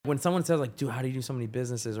when someone says like, dude, how do you do so many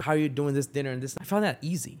businesses? Or how are you doing this dinner and this? I found that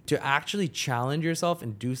easy. To actually challenge yourself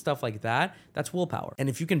and do stuff like that, that's willpower. And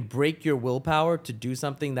if you can break your willpower to do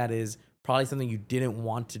something that is probably something you didn't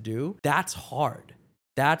want to do, that's hard.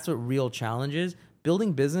 That's what real challenge is.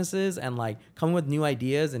 Building businesses and like coming with new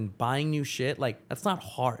ideas and buying new shit, like that's not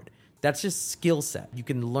hard. That's just skill set. You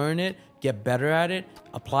can learn it, get better at it,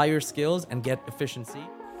 apply your skills and get efficiency.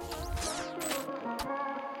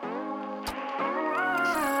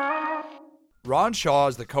 Ron Shah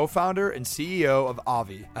is the co-founder and CEO of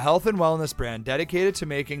Obvi, a health and wellness brand dedicated to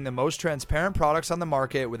making the most transparent products on the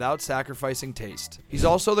market without sacrificing taste. He's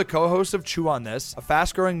also the co-host of Chew on This, a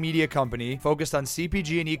fast-growing media company focused on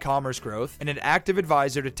CPG and e-commerce growth, and an active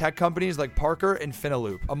advisor to tech companies like Parker and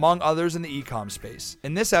Finaloop, among others in the ecomm space.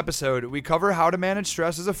 In this episode, we cover how to manage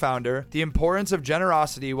stress as a founder, the importance of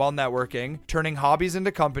generosity while networking, turning hobbies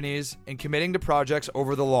into companies, and committing to projects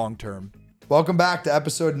over the long term. Welcome back to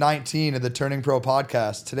episode 19 of the Turning Pro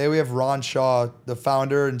podcast. Today we have Ron Shah, the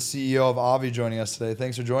founder and CEO of Obvi, joining us today.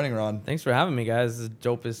 Thanks for joining, Ron. Thanks for having me, guys. This is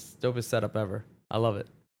the dopest setup ever. I love it.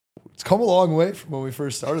 It's come a long way from when we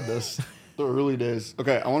first started this. The early days.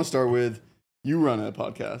 Okay, I want to start with, you run a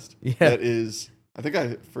podcast. Yeah. That is, I think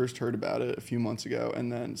I first heard about it a few months ago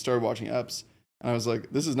and then started watching eps. And I was like,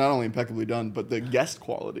 this is not only impeccably done, but the guest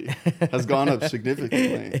quality has gone up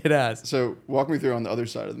significantly. It has. So walk me through on the other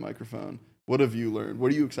side of the microphone. What have you learned?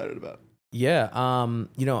 What are you excited about? Yeah.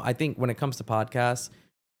 I think when it comes to podcasts,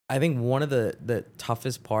 I think one of the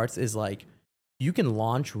toughest parts is like you can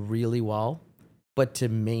launch really well, but to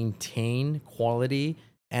maintain quality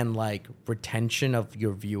and like retention of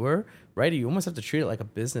your viewer, right? You almost have to treat it like a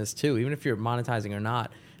business too, even if you're monetizing or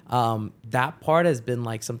not. That part has been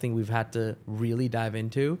like something we've had to really dive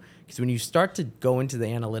into, because when you start to go into the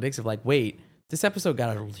analytics of like, wait, this episode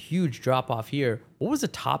got a huge drop off here. What was the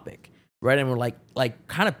topic? Right. And we're like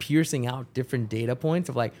kind of piercing out different data points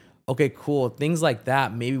of like, okay, cool. Things like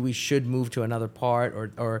that. Maybe we should move to another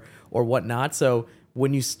part or whatnot. So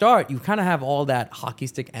when you start, you kind of have all that hockey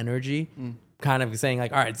stick energy kind of saying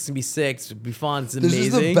like, all right, it's going to be sick. It's going to be fun. It's amazing.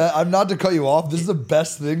 This is the best. I'm not to cut you off. This is the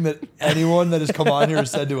best thing that anyone that has come on here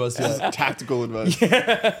has said to us yet. Tactical advice.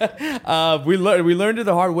 Yeah. We learned it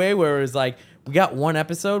the hard way, where it was like, we got one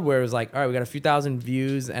episode where it was like, all right, we got a few thousand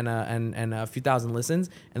views and a few thousand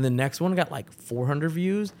listens. And the next one got like 400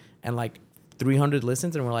 views and like 300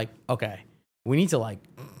 listens. And we're like, okay, we need to like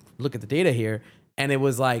look at the data here. And it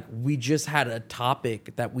was like, we just had a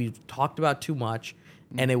topic that we talked about too much.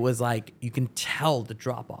 And it was like, you can tell the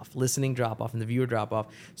listening drop off and the viewer drop off.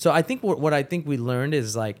 So I think what I think we learned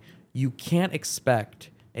is like, you can't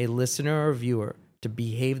expect a listener or viewer to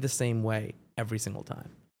behave the same way every single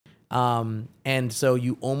time. And so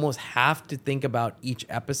you almost have to think about each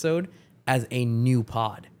episode as a new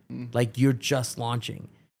pod, like you're just launching.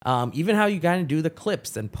 Even how you kind of do the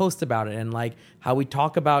clips and post about it, and like how we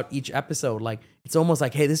talk about each episode, like it's almost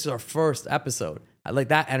like, hey, this is our first episode. Like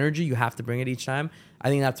that energy, you have to bring it each time. I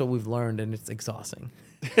think that's what we've learned, and it's exhausting.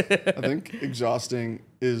 I think exhausting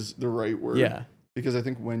is the right word. Yeah. Because I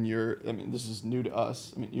think this is new to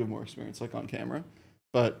us. I mean, you have more experience like on camera,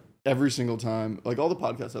 but every single time, like all the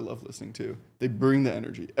podcasts I love listening to, they bring the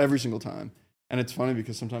energy every single time. And it's funny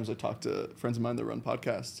because sometimes I talk to friends of mine that run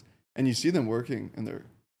podcasts and you see them working and they're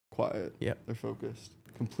quiet. Yeah. They're focused,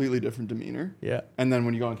 completely different demeanor. Yeah. And then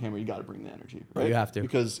when you go on camera, you got to bring the energy, right? You have to.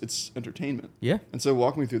 Because it's entertainment. Yeah. And so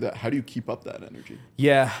walk me through that. How do you keep up that energy?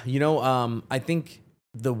 Yeah. I think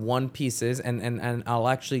the one piece is, and I'll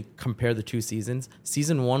actually compare the two seasons.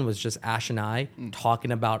 Season 1 was just Ash and I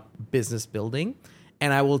talking about business building.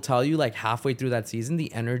 And I will tell you, like halfway through that season,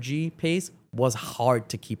 the energy pace was hard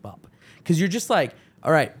to keep up, because you're just like,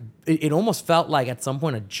 all right, it almost felt like at some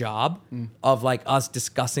point a job of like us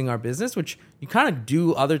discussing our business, which you kind of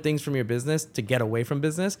do other things from your business to get away from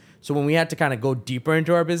business. So when we had to kind of go deeper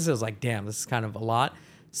into our business, it was like, damn, this is kind of a lot.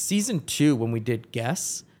 Season 2, when we did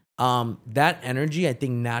guests, that energy I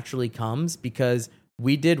think naturally comes because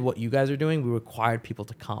we did what you guys are doing. We required people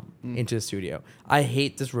to come into the studio. I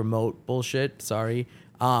hate this remote bullshit. Sorry.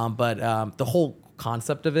 But the whole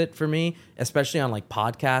concept of it for me, especially on like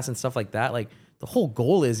podcasts and stuff like that, like the whole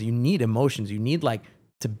goal is you need emotions. You need like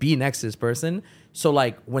to be next to this person. So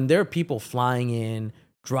like when there are people flying in,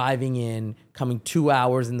 driving in, coming 2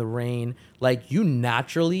 hours in the rain, like you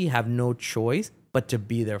naturally have no choice but to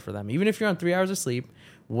be there for them. Even if you're on 3 hours of sleep,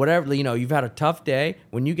 whatever, you've had a tough day.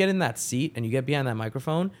 When you get in that seat and you get behind that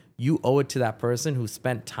microphone, you owe it to that person who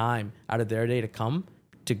spent time out of their day to come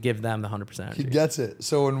to give them the 100% energy. He gets it.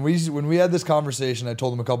 So when we had this conversation, I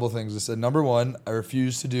told him a couple of things. I said, number one, I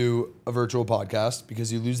refuse to do a virtual podcast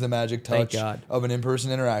because you lose the magic touch of an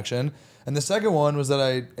in-person interaction. And the second one was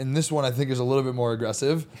that and this one I think is a little bit more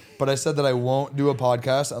aggressive, but I said that I won't do a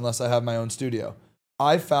podcast unless I have my own studio.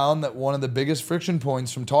 I found that one of the biggest friction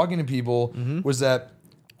points from talking to people was that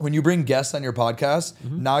when you bring guests on your podcast,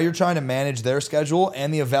 now you're trying to manage their schedule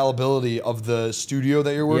and the availability of the studio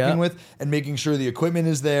that you're working with, and making sure the equipment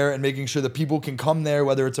is there and making sure that people can come there,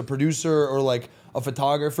 whether it's a producer or like a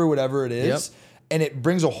photographer, whatever it is. And it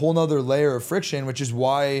brings a whole nother layer of friction, which is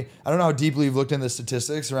why I don't know how deeply you've looked into the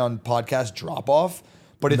statistics around podcast drop off.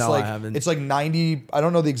 But it's like 90, I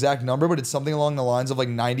don't know the exact number, but it's something along the lines of like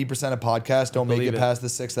 90% of podcasts don't make it past the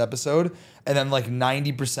 6th episode. And then like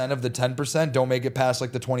 90% of the 10% don't make it past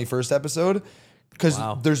like the 21st episode because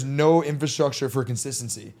there's no infrastructure for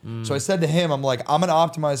consistency. So I said to him, I'm like, I'm going to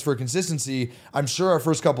optimize for consistency. I'm sure our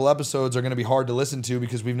first couple episodes are going to be hard to listen to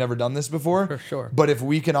because we've never done this before. For sure. But if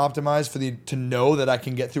we can optimize to know that I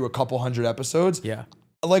can get through a couple hundred episodes,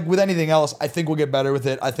 like with anything else, I think we'll get better with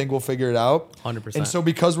it. I think we'll figure it out. 100%. And so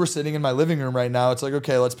because we're sitting in my living room right now, it's like,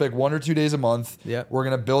 okay, let's pick 1 or 2 days a month. Yep. We're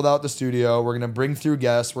going to build out the studio. We're going to bring through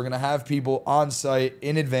guests. We're going to have people on site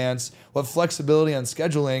in advance. We'll have flexibility on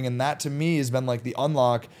scheduling. And that to me has been like the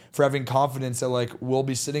unlock for having confidence that like we'll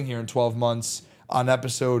be sitting here in 12 months on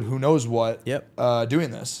episode who knows what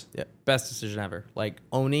doing this. Best decision ever. Like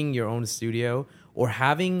owning your own studio or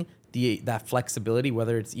having that flexibility,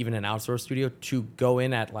 whether it's even an outsourced studio, to go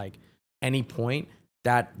in at like any point,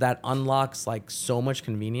 that unlocks like so much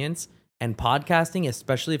convenience. And podcasting,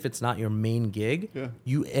 especially if it's not your main gig,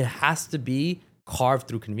 it has to be carved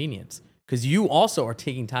through convenience because you also are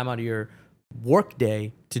taking time out of your work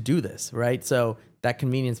day to do this, right? So that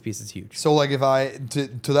convenience piece is huge. So like if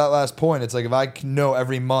to that last point, it's like if I know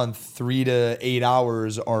every month 3 to 8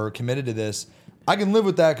 hours are committed to this, I can live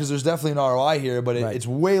with that because there's definitely an ROI here, but it's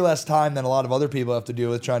way less time than a lot of other people have to deal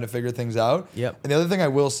with trying to figure things out. And the other thing I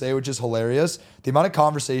will say, which is hilarious, the amount of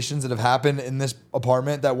conversations that have happened in this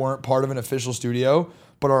apartment that weren't part of an official studio,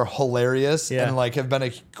 but are hilarious and like have been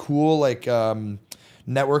a cool like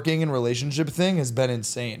networking and relationship thing has been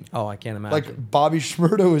insane. Oh, I can't imagine. Like Bobby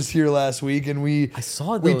Schmurda was here last week and we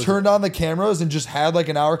turned on the cameras and just had like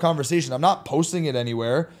an hour conversation. I'm not posting it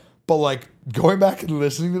anywhere. But like going back and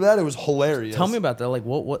listening to that, it was hilarious. Tell me about that. Like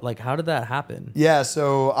what like how did that happen? Yeah,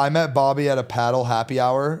 so I met Bobby at a paddle happy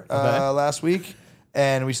hour last week,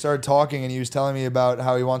 and we started talking, and he was telling me about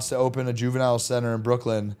how he wants to open a juvenile center in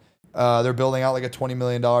Brooklyn. They're building out like a $20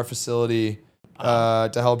 million facility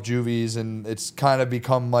to help juvies, and it's kind of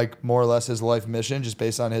become like more or less his life mission just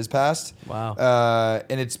based on his past. Wow.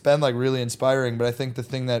 And it's been like really inspiring, but I think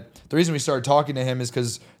the reason we started talking to him is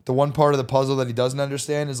because the one part of the puzzle that he doesn't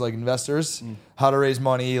understand is like investors, how to raise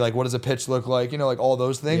money, like what does a pitch look like, like all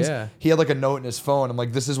those things. Yeah. He had like a note in his phone. I'm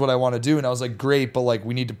like, this is what I want to do. And I was like, great, but like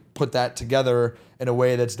we need to put that together in a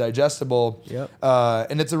way that's digestible.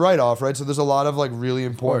 And it's a write-off, right? So there's a lot of like really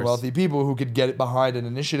important wealthy people who could get behind an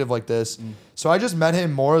initiative like this. So I just met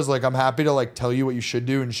him more as like, I'm happy to like tell you what you should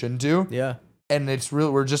do and shouldn't do. And it's really,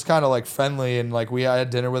 we're just kind of like friendly. And like I had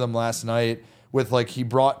dinner with him last night with like, he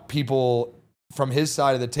brought people from his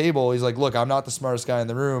side of the table. He's like, look, I'm not the smartest guy in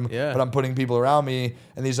the room, but I'm putting people around me.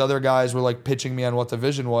 And these other guys were like pitching me on what the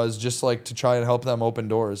vision was, just like to try and help them open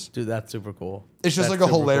doors. Dude, that's super cool. It's just like a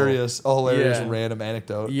hilarious random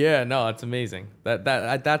anecdote. Yeah, no, it's amazing.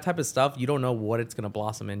 That type of stuff, you don't know what it's gonna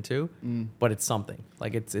blossom into, but it's something.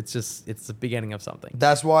 Like it's the beginning of something.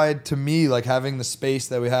 That's why to me, like having the space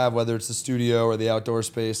that we have, whether it's the studio or the outdoor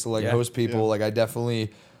space to like host people, like I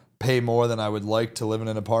definitely pay more than I would like to live in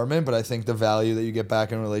an apartment, but I think the value that you get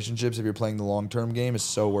back in relationships if you're playing the long-term game is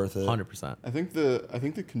so worth it. 100%. I think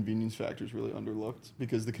the convenience factor is really underlooked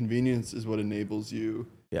because the convenience is what enables you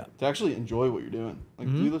to actually enjoy what you're doing.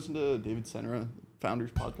 Like, do you listen to David Senra,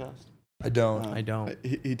 Founders podcast? I don't. I don't.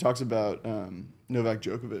 He talks about Novak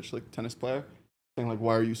Djokovic, like tennis player, saying like,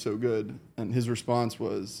 "Why are you so good?" And his response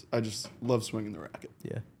was, "I just love swinging the racket."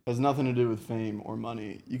 Yeah. It has nothing to do with fame or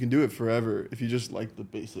money. You can do it forever if you just like the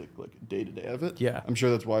basic like day-to-day of it. Yeah. I'm sure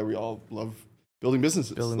that's why we all love building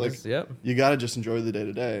businesses. You got to just enjoy the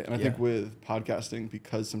day-to-day. And I think with podcasting,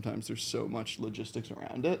 because sometimes there's so much logistics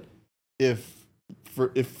around it, if for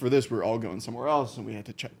this we're all going somewhere else and we had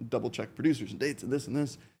to double check producers and dates and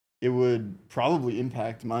this, it would probably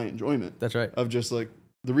impact my enjoyment. That's right. Of just like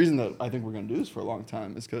the reason that I think we're going to do this for a long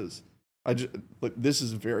time is because I just like this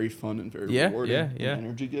is very fun and very rewarding and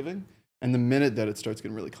energy giving. And the minute that it starts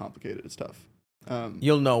getting really complicated, it's tough.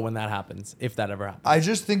 You'll know when that happens, if that ever happens. I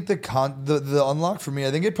just think the unlock for me,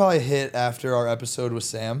 I think it probably hit after our episode with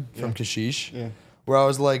Sam from Kashish, where I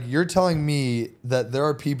was like, you're telling me that there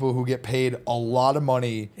are people who get paid a lot of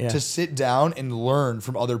money to sit down and learn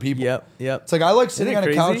from other people. Yep. It's like, I like sitting on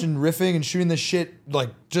a couch and riffing and shooting this shit like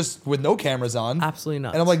just with no cameras on. Absolutely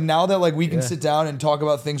not. And I'm like, now that like we can sit down and talk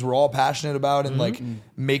about things we're all passionate about and like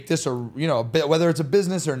make this a, you know, whether it's a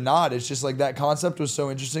business or not, it's just like that concept was so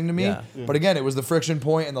interesting to me. Yeah. But again, it was the friction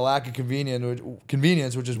point and the lack of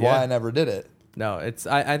convenience, which is why I never did it. No,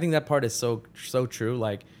 I think that part is so true.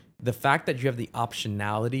 Like the fact that you have the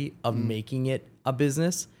optionality of making it a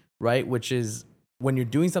business, right? Which is when you're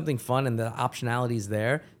doing something fun and the optionality is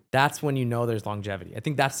there, that's when you know there's longevity. I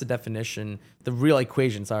think that's the definition, the real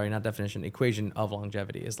equation, equation of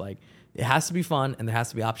longevity is like, it has to be fun and there has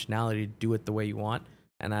to be optionality to do it the way you want.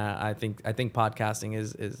 And I think podcasting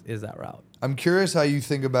is that route. I'm curious how you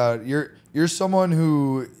think about you're someone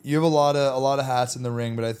who you have a lot of hats in the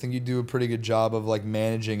ring, but I think you do a pretty good job of like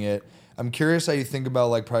managing it. I'm curious how you think about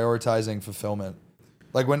like prioritizing fulfillment.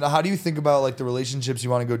 Like how do you think about like the relationships you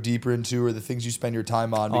want to go deeper into or the things you spend your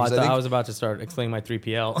time on? Because I was about to start explaining my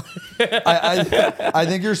 3PL. I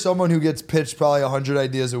think you're someone who gets pitched probably 100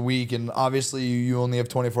 ideas a week, and obviously you only have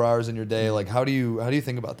 24 hours in your day. Like how do you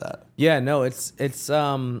think about that? Yeah, no, it's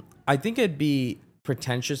I think it'd be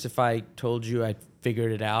pretentious if I told you I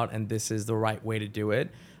figured it out and this is the right way to do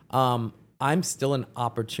it. I'm still an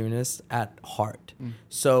opportunist at heart.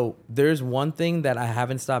 So there's one thing that I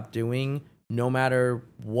haven't stopped doing no matter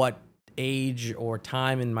what age or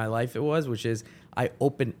time in my life it was, which is I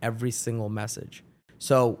open every single message.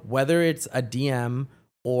 So whether it's a DM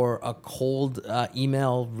or a cold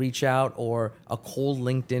email reach out or a cold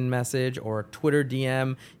LinkedIn message or a Twitter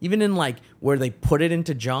DM, even in like where they put it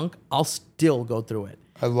into junk, I'll still go through it.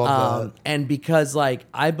 I love that. And because like,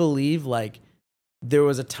 I believe like there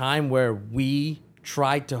was a time where we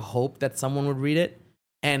tried to hope that someone would read it,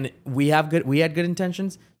 and we had good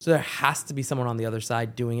intentions. So there has to be someone on the other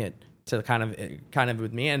side doing it to kind of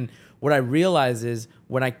with me. And what I realized is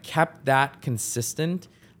when I kept that consistent,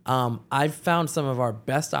 I've found some of our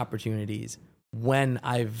best opportunities when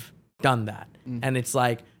I've done that. And it's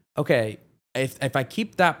like, okay, if I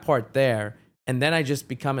keep that part there, and then I just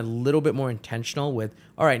become a little bit more intentional with,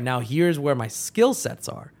 all right, now here's where my skill sets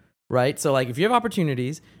are, right? So like if you have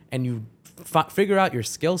opportunities and you figure out your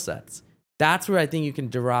skill sets, that's where I think you can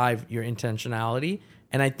derive your intentionality.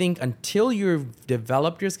 And I think until you've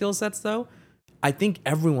developed your skill sets, though, I think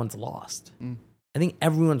everyone's lost. I think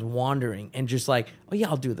everyone's wandering and just like, oh yeah,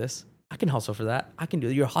 I'll do this. I can hustle for that. I can do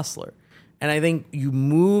it. You're a hustler. And I think you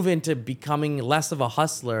move into becoming less of a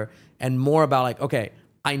hustler and more about like, okay,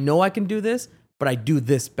 I know I can do this, but I do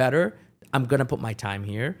this better. I'm going to put my time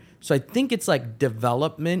here. So I think it's like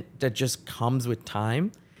development that just comes with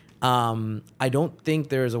time. I don't think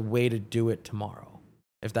there's a way to do it tomorrow,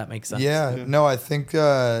 if that makes sense. Yeah. No, I think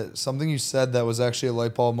something you said that was actually a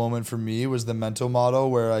light bulb moment for me was the mental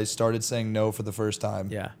model where I started saying no for the first time.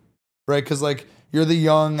 Yeah. Right? Because like you're the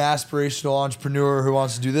young aspirational entrepreneur who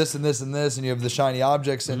wants to do this and this and this, and you have the shiny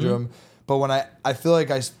object syndrome. But when I feel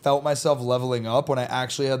like I felt myself leveling up when I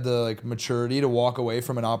actually had the like maturity to walk away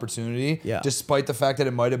from an opportunity, despite the fact that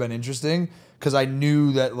it might have been interesting, because I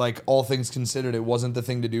knew that like all things considered, it wasn't the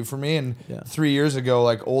thing to do for me. And 3 years ago,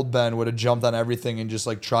 like old Ben would have jumped on everything and just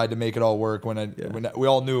like tried to make it all work when we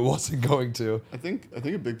all knew it wasn't going to. I think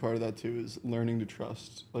a big part of that too is learning to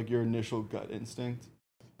trust like your initial gut instinct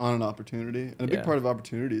on an opportunity. And a big part of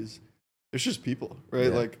opportunities, it's just people,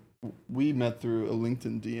 right? Like we met through a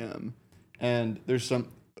LinkedIn DM. And there's some,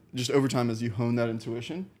 just over time as you hone that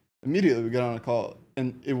intuition, immediately we got on a call.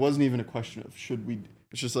 And it wasn't even a question of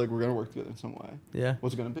it's just like, we're going to work together in some way. Yeah.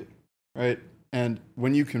 What's it going to be? Right? And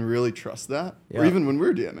when you can really trust that, or even when we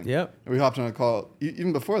were DMing, and we hopped on a call,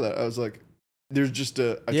 even before that, I was like, there's just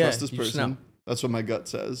I trust this person. That's what my gut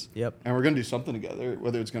says. And we're going to do something together,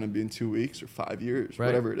 whether it's going to be in 2 weeks or 5 years,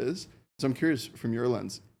 whatever it is. So I'm curious from your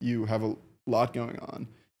lens, you have a lot going on.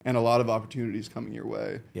 And a lot of opportunities coming your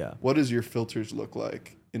way. Yeah. What does your filters look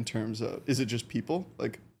like in terms of, is it just people?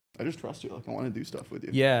 Like, I just trust you. Like, I want to do stuff with you.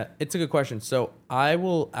 Yeah, it's a good question. So I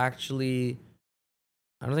will actually,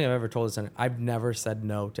 I don't think I've ever told this. I've never said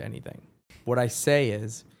no to anything. What I say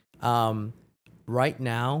is, right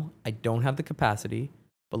now, I don't have the capacity,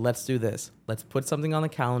 but let's do this. Let's put something on the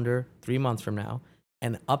calendar 3 months from now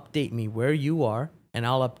and update me where you are, and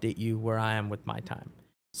I'll update you where I am with my time.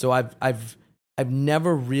 So I've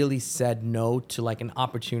never really said no to like an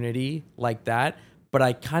opportunity like that, but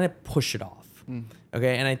I kind of push it off.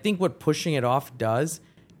 Okay. And I think what pushing it off does,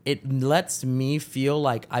 it lets me feel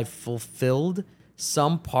like I've fulfilled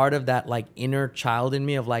some part of that like inner child in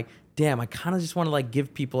me of like, damn, I kind of just want to like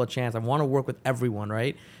give people a chance. I want to work with everyone.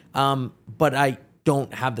 Right. But I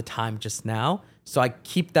don't have the time just now. So I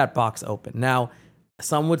keep that box open. Now,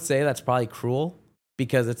 some would say that's probably cruel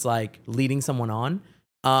because it's like leading someone on.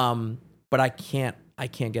 But I can't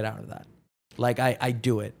get out of that. Like I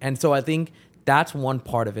do it. And so I think that's one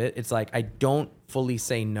part of it. It's like, I don't fully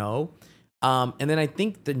say no. And then I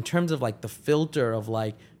think that in terms of like the filter of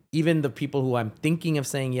like, even the people who I'm thinking of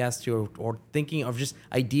saying yes to, or thinking of just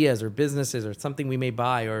ideas or businesses or something we may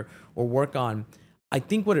buy or work on, I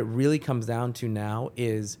think what it really comes down to now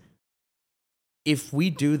is, if we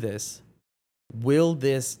do this, will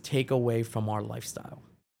this take away from our lifestyle?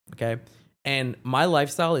 Okay. And my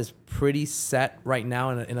lifestyle is pretty set right now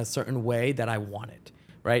in a certain way that I want it,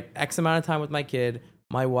 right? X amount of time with my kid,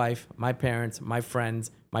 my wife, my parents, my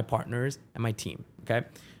friends, my partners, and my team. Okay.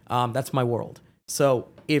 That's my world. So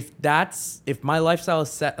if my lifestyle is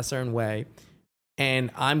set a certain way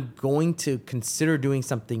and I'm going to consider doing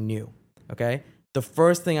something new, okay, the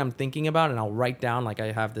first thing I'm thinking about, and I'll write down, like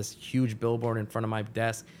I have this huge billboard in front of my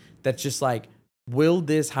desk that's just like,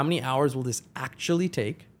 how many hours will this actually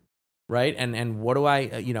take, right? And what do I,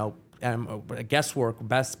 guesswork,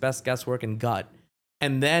 best guesswork and gut.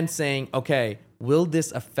 And then saying, okay, will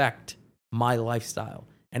this affect my lifestyle?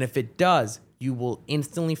 And if it does, you will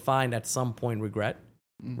instantly find at some point regret,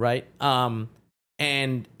 right?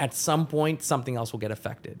 And at some point, something else will get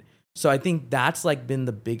affected. So I think that's like been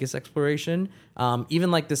the biggest exploration.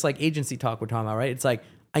 Even like this like agency talk we're talking about, right? It's like,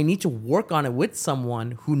 I need to work on it with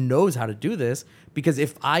someone who knows how to do this, because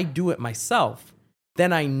if I do it myself,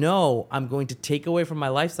 then I know I'm going to take away from my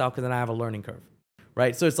lifestyle, because then I have a learning curve,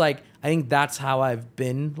 right? So it's like, I think that's how I've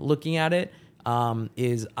been looking at it,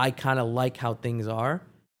 is I kind of like how things are,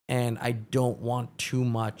 and I don't want too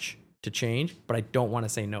much to change, but I don't want to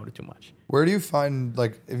say no to too much. Where do you find,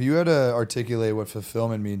 like, if you had to articulate what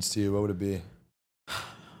fulfillment means to you, what would it be?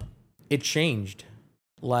 It changed.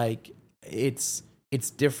 Like, it's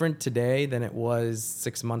different today than it was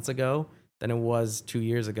 6 months ago, than it was 2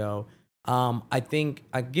 years ago. I think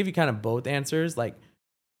I give you kind of both answers. Like,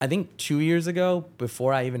 I think 2 years ago,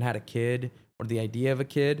 before I even had a kid or the idea of a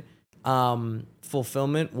kid,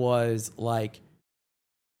 fulfillment was like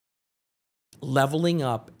leveling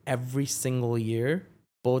up every single year,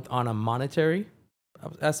 both on a monetary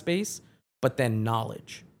space, but then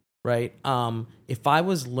knowledge, right? If I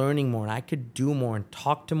was learning more and I could do more and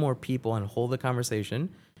talk to more people and hold the conversation,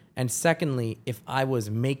 and secondly, if I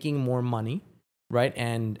was making more money, right,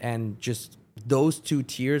 and just those two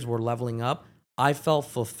tiers were leveling up, I felt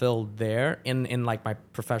fulfilled there in like my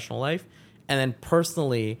professional life. And then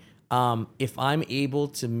personally, if I'm able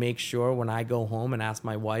to make sure when I go home and ask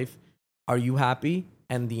my wife, are you happy?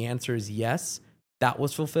 And the answer is yes, that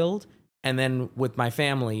was fulfilled. And then with my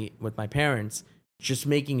family, with my parents, just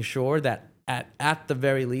making sure that at the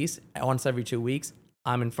very least, once every 2 weeks,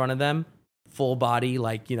 I'm in front of them, full body,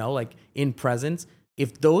 like in presence.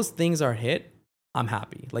 If those things are hit, I'm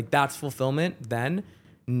happy. Like, that's fulfillment. Then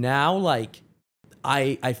now, like,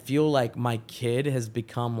 I feel like my kid has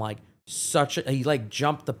become like he like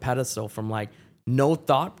jumped the pedestal from like no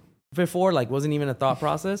thought before, like wasn't even a thought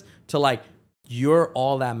process, to like, you're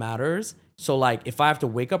all that matters. So like, if I have to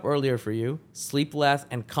wake up earlier for you, sleep less,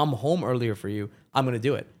 and come home earlier for you, I'm going to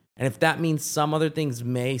do it. And if that means some other things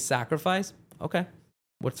may sacrifice, okay,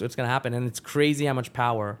 what's going to happen? And it's crazy how much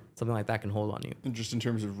power something like that can hold on you. And just in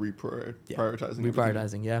terms of prioritizing.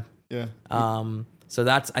 Reprioritizing, yeah. Yeah. So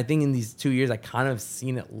that's, I think in these 2 years, I kind of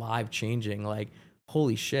seen it live changing. Like,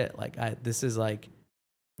 holy shit, like this is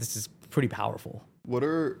pretty powerful.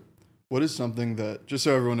 What is something that, just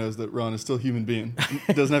so everyone knows that Ron is still a human being,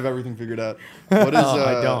 doesn't have everything figured out. What is?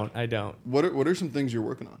 I don't. What are some things you're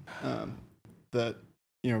working on that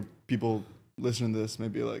people listening to this may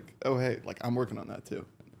be like, oh hey, like I'm working on that too.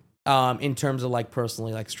 In terms of like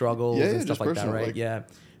personally, like struggles and stuff like that, right? Like, yeah.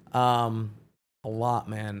 A lot,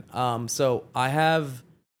 man. So I have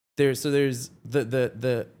there's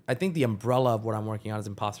the I think the umbrella of what I'm working on is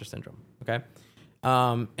imposter syndrome. Okay.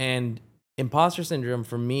 And imposter syndrome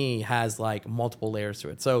for me has like multiple layers to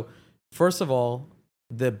it. So first of all,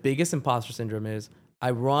 the biggest imposter syndrome is I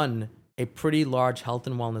run a pretty large health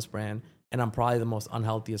and wellness brand, and I'm probably the most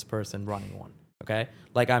unhealthiest person running one. Okay.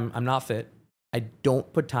 Like I'm not fit. I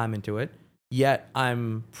don't put time into it, yet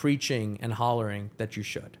I'm preaching and hollering that you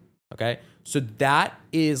should. Okay. So that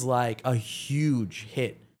is like a huge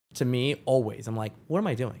hit to me always. I'm like, what am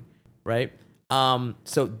I doing? Right.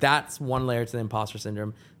 So that's one layer to the imposter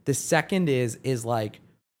syndrome. The second is like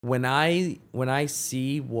when I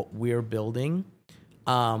see what we're building,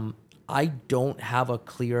 I don't have a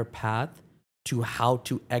clear path to how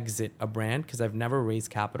to exit a brand, because I've never raised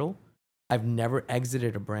capital. I've never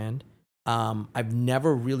exited a brand. I've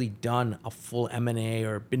never really done a full M&A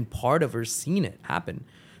or been part of or seen it happen.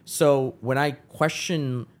 So when I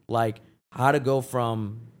question like how to go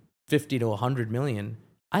from 50 to 100 million,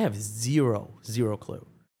 I have zero clue,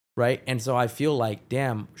 right? And so I feel like,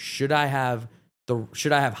 damn, should I have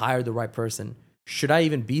hired the right person? Should I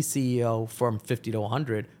even be CEO from 50 to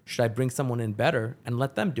 100? Should I bring someone in better and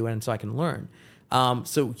let them do it and so I can learn?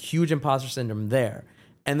 So huge imposter syndrome there.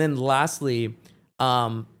 And then lastly,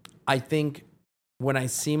 I think when I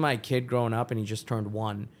see my kid growing up and he just turned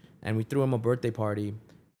 1 and we threw him a birthday party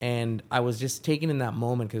and I was just taken in that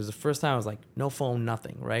moment because it was the first time I was like, no phone,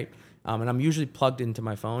 nothing, right? And I'm usually plugged into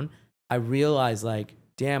my phone. I realized like,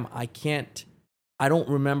 damn, I don't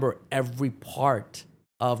remember every part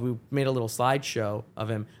we made a little slideshow of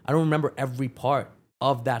him. I don't remember every part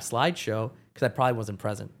of that slideshow because I probably wasn't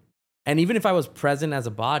present. And even if I was present as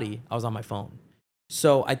a body, I was on my phone.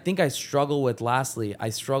 So I think I sleep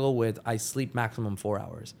maximum 4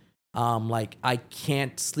 hours. Like I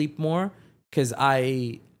can't sleep more because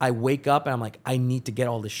I wake up and I'm like, I need to get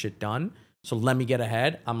all this shit done. So let me get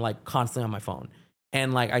ahead. I'm like constantly on my phone.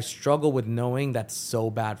 And like I struggle with knowing that's so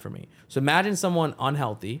bad for me. So imagine someone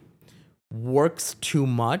unhealthy, works too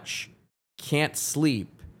much, can't sleep,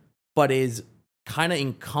 but is kind of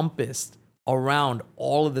encompassed around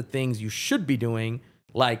all of the things you should be doing,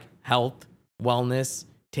 like health, wellness,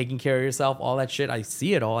 taking care of yourself, all that shit. I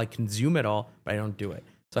see it all, I consume it all, but I don't do it.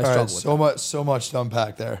 So I struggle with so much to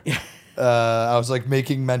unpack there. I was like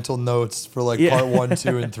making mental notes for like part 1,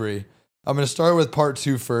 2, and 3. I'm going to start with part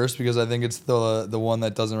 2 first because I think it's the one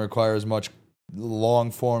that doesn't require as much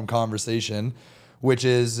long form conversation, which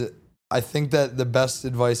is I think that the best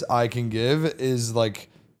advice I can give is like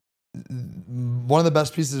one of the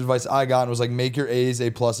best pieces of advice I got was like make your A's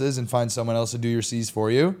A pluses and find someone else to do your C's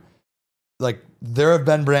for you. Like there have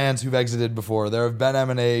been brands who've exited before. There have been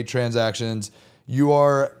M&A transactions. You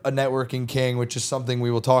are a networking king, which is something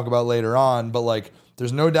we will talk about later on. But like,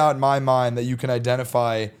 there's no doubt in my mind that you can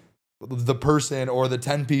identify the person or the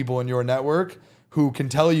 10 people in your network who can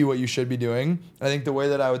tell you what you should be doing. I think the way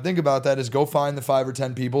that I would think about that is go find the 5 or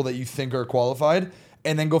 10 people that you think are qualified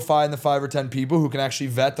and then go find the 5 or 10 people who can actually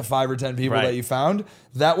vet the 5 or 10 people that you found.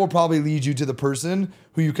 That will probably lead you to the person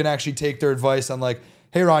who you can actually take their advice on like,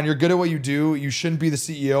 hey, Ron, you're good at what you do. You shouldn't be the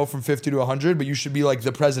CEO from 50 to 100, but you should be like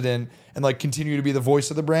the president and like continue to be the voice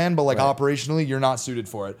of the brand. But like operationally, you're not suited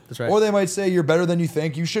for it. That's right. Or they might say you're better than you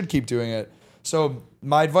think. You should keep doing it. So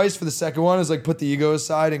my advice for the second one is like put the ego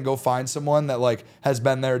aside and go find someone that like has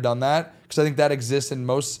been there, done that. Because I think that exists in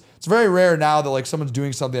most. It's very rare now that like someone's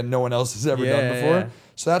doing something that no one else has ever done before. Yeah.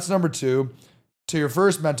 So that's number 2. To your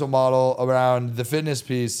first mental model around the fitness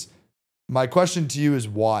piece, my question to you is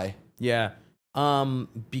why? Yeah.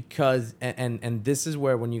 Because and this is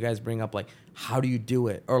where when you guys bring up like how do you do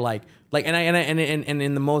it or like and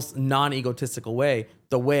in the most non-egotistical way,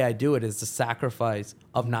 the way I do it is the sacrifice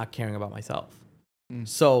of not caring about myself.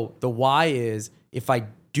 So the why is if I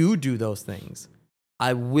do those things,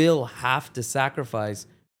 I will have to sacrifice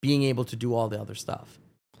being able to do all the other stuff.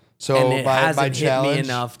 So and it my hasn't challenge, hit me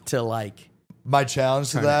enough to like. My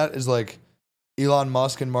challenge to that is like Elon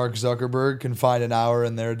Musk and Mark Zuckerberg can find an hour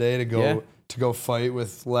in their day to go fight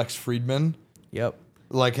with Lex Friedman. Yep.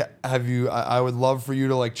 Like, I would love for you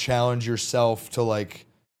to like challenge yourself to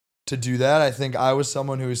do that. I think I was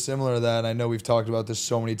someone who was similar to that. And I know we've talked about this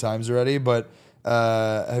so many times already, but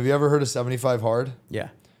have you ever heard of 75 Hard? Yeah.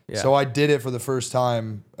 So I did it for the first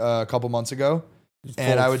time a couple months ago.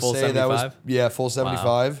 And I would say 75? That was, full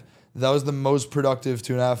 75. Wow. That was the most productive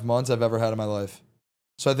 2.5 months I've ever had in my life.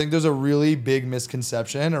 So I think there's a really big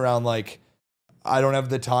misconception around like, I don't have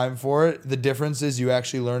the time for it. The difference is you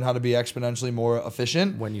actually learn how to be exponentially more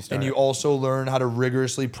efficient when you start. And you also learn how to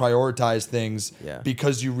rigorously prioritize things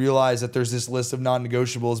because you realize that there's this list of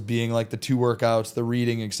non-negotiables being like the 2 workouts, the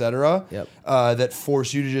reading, etc. That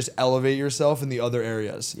force you to just elevate yourself in the other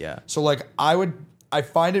areas. Yeah. So like I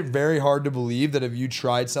find it very hard to believe that if you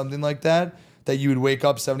tried something like that you would wake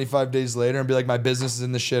up 75 days later and be like, my business is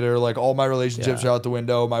in the shitter, like all my relationships are out the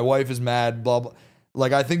window, my wife is mad, blah, blah.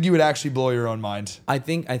 Like, I think you would actually blow your own mind. I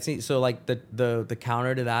think so. Like the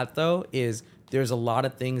counter to that though is there's a lot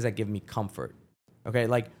of things that give me comfort. Okay.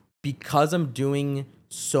 Like because I'm doing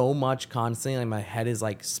so much constantly, like my head is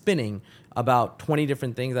like spinning about 20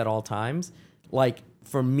 different things at all times. Like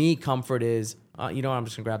for me, comfort is, you know what? I'm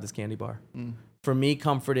just gonna grab this candy bar. For me,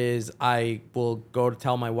 comfort is I will go to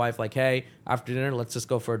tell my wife like, hey, after dinner, let's just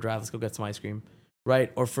go for a drive. Let's go get some ice cream.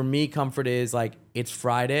 Right. Or for me, comfort is like it's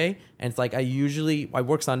Friday and it's like I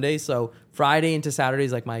work Sundays. So Friday into Saturday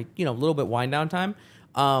is like my, little bit wind down time.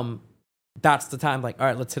 that's the time, like, all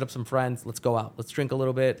right, let's hit up some friends. Let's go out. Let's drink a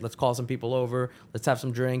little bit. Let's call some people over. Let's have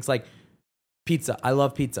some drinks. Like pizza. I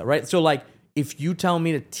love pizza, right? So like, if you tell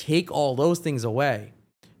me to take all those things away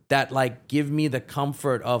that like give me the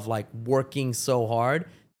comfort of like working so hard,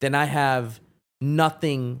 then I have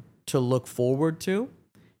nothing to look forward to.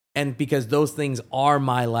 And because those things are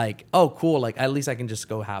my like, oh, cool. Like at least I can just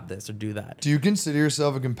go have this or do that. Do you consider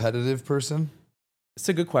yourself a competitive person? It's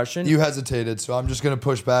a good question. You hesitated, so I'm just going to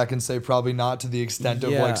push back and say probably not to the extent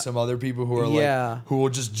of like some other people who are like, who will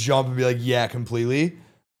just jump and be like, yeah, completely.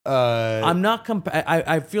 I'm not,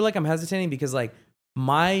 I feel like I'm hesitating because like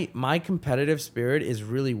my competitive spirit is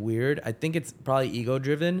really weird. I think it's probably ego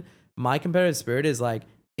driven. My competitive spirit is like,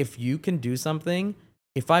 if you can do something,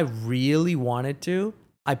 if I really wanted to,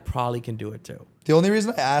 I probably can do it too. The only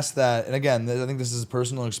reason I asked that, and again, I think this is a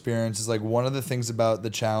personal experience, is like one of the things about the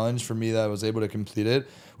challenge for me that I was able to complete it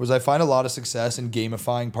was I find a lot of success in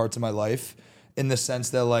gamifying parts of my life in the sense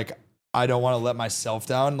that like I don't want to let myself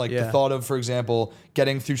down. Like the thought of, for example,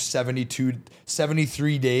 getting through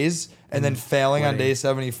 73 days and then failing on day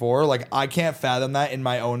 74. Like I can't fathom that in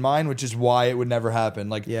my own mind, which is why it would never happen.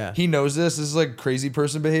 Like he knows this. This is like crazy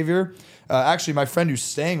person behavior. Actually, my friend who's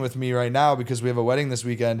staying with me right now because we have a wedding this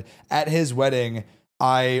weekend, at his wedding,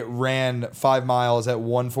 I ran 5 miles at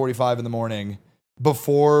 1:45 in the morning.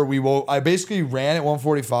 Before we woke, I basically ran at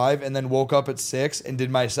 1:45 and then woke up at 6 and did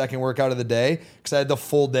my second workout of the day because I had the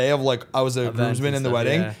full day of like I was a groomsman in the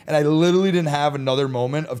wedding and I literally didn't have another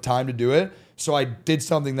moment of time to do it. So I did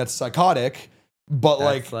something that's psychotic, but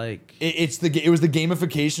it was the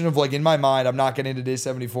gamification of like in my mind I'm not getting to day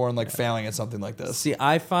 74 and like failing at something like this. See,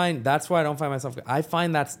 I find that's why I don't find myself. I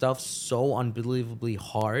find that stuff so unbelievably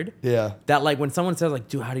hard. Yeah. That like when someone says like,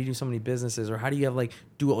 dude, how do you do so many businesses, or how do you have like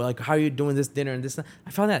how are you doing this dinner and this?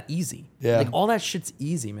 I found that easy. Yeah. Like all that shit's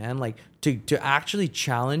easy, man. Like to actually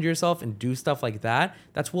challenge yourself and do stuff like that,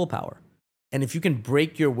 that's willpower. And if you can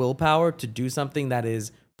break your willpower to do something that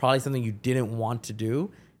is probably something you didn't want to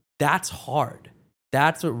do, that's hard.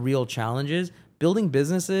 That's what real challenge is. Building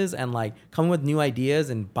businesses and like coming with new ideas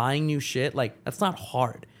and buying new shit, like that's not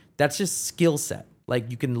hard. That's just skill set. Like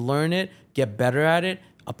you can learn it, get better at it,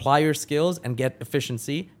 apply your skills and get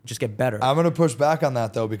efficiency, just get better. I'm going to push back on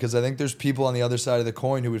that though, because I think there's people on the other side of the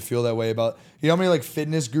coin who would feel that way about, you know how many like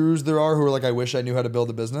fitness gurus there are who are like, I wish I knew how to build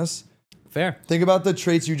a business. Fair. Think about the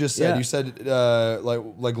traits you just said. Yeah. You said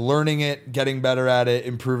like learning it, getting better at it,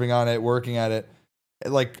 improving on it, working at it.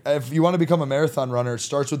 Like if you want to become a marathon runner, it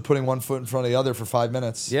starts with putting one foot in front of the other for 5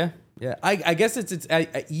 minutes. Yeah. Yeah. I guess it's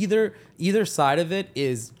either side of it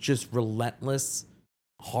is just relentless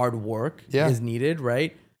hard work is needed,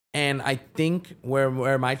 right? And I think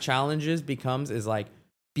where my challenges becomes is like,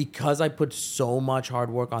 because I put so much hard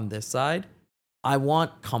work on this side, I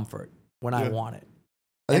want comfort when I want it.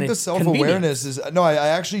 I think the self-awareness is, no, I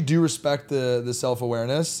actually do respect the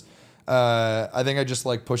self-awareness. I think I just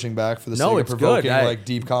like pushing back for the sake of provoking like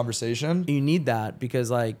deep conversation. You need that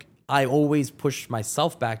because like I always push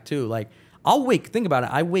myself back too. Like think about it.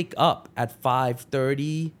 I wake up at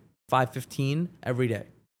 5:30, 5:15 every day.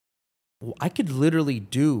 I could literally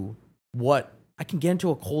do I can get into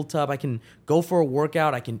a cold tub. I can go for a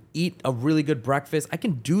workout. I can eat a really good breakfast. I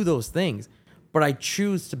can do those things, but I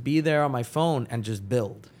choose to be there on my phone and just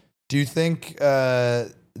build. Do you think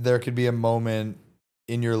there could be a moment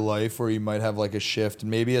in your life where you might have like a shift?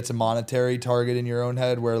 Maybe it's a monetary target in your own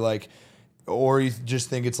head where like, or you just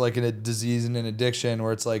think it's like a disease and an addiction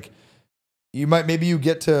where it's like, maybe you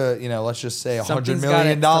get to, let's just say $100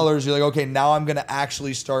 million. You're like, okay, now I'm going to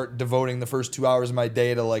actually start devoting the first 2 hours of my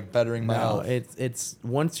day to like bettering my health. It's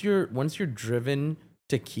once you're driven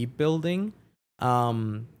to keep building,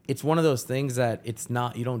 it's one of those things that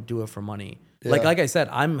you don't do it for money. Yeah. Like I said,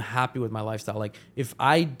 I'm happy with my lifestyle. Like if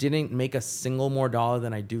I didn't make a single more dollar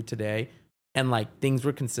than I do today and like things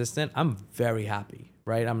were consistent, I'm very happy,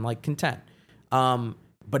 right? I'm like content.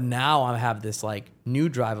 But now I have this like new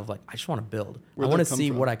drive of like, I just want to build. I want to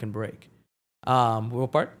see what I can break.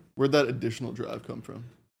 What part? Where'd that additional drive come from?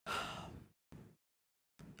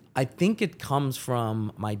 I think it comes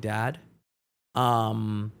from my dad.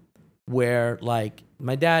 Where like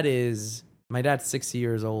my dad's 60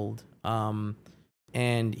 years old.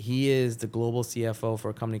 And he is the global CFO for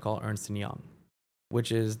a company called Ernst & Young,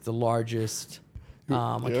 which is the largest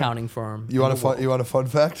accounting firm. You want a fun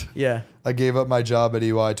fact? Yeah. I gave up my job at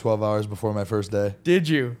EY 12 hours before my first day. Did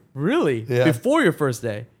you? Really? Yeah. Before your first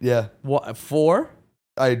day? Yeah. What, 4?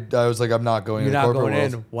 I was like, I'm not going You're in the not corporate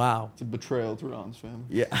going world. in. Wow. It's a betrayal to Ron's family.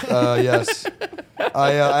 Yeah. Yes.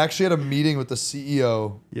 I actually had a meeting with the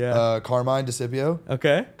CEO, Carmine DeCipio.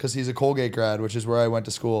 Okay. Because he's a Colgate grad, which is where I went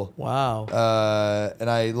to school. Wow.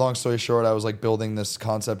 And long story short, I was like building this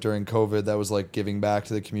concept during COVID that was like giving back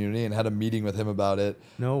to the community, and had a meeting with him about it.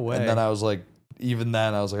 No way. And then I was like,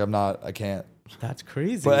 I can't. That's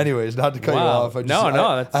crazy. But anyways, not to cut you off.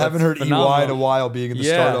 I haven't heard phenomenal. EY in a while, being in the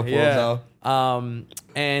startup world now.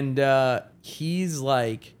 And he's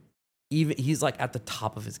like at the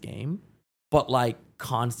top of his game, but like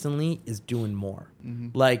constantly is doing more.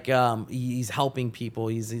 Mm-hmm. Like he's helping people.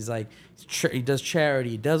 He does charity.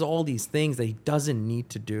 He does all these things that he doesn't need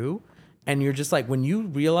to do. And you're just like, when you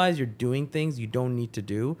realize you're doing things you don't need to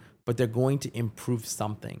do, but they're going to improve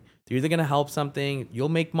something. They're either going to help something, you'll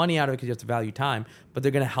make money out of it because you have to value time, but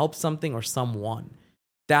they're going to help something or someone.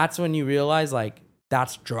 That's when you realize like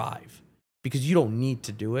that's drive, because you don't need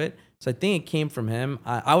to do it. So I think it came from him.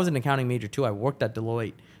 I was an accounting major too. I worked at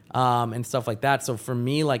Deloitte and stuff like that. So for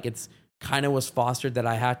me, like it's kind of was fostered that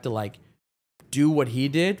I had to like do what he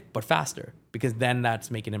did, but faster, because then that's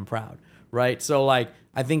making him proud, right? So like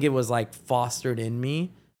I think it was like fostered in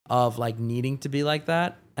me of like needing to be like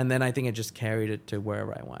that. And then I think it just carried it to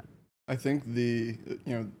wherever I went. I think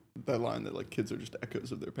that line that like kids are just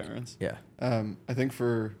echoes of their parents. Yeah. I think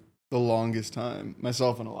for the longest time,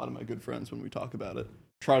 myself and a lot of my good friends, when we talk about it,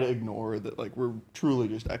 try to ignore that like we're truly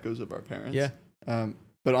just echoes of our parents. Yeah.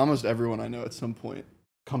 But almost everyone I know at some point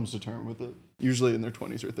comes to terms with it, usually in their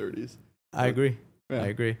 20s or 30s. I agree. Yeah. I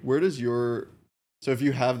agree. So if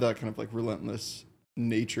you have that kind of like relentless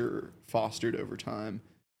nature fostered over time,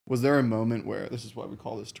 was there a moment where, this is why we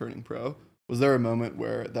call this turning pro, was there a moment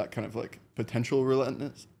where that kind of like potential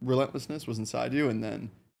relentlessness was inside you and then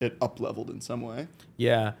it up-leveled in some way?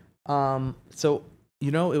 Yeah. So,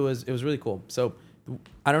 it was really cool. So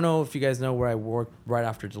I don't know if you guys know where I worked right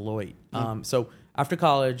after Deloitte. So after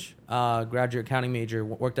college, graduate accounting major,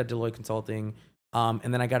 worked at Deloitte Consulting,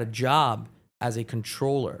 and then I got a job as a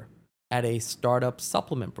controller at a startup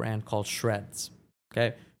supplement brand called Shreds.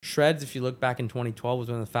 Okay. Shreds, if you look back in 2012, was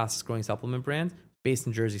one of the fastest growing supplement brands based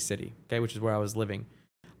in Jersey City, okay, which is where I was living.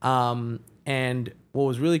 And what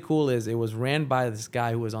was really cool is it was ran by this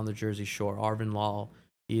guy who was on the Jersey Shore, Arvin Lal.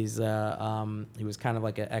 He was kind of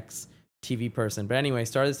like an ex-TV person. But anyway,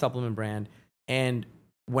 started the supplement brand. And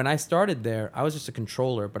when I started there, I was just a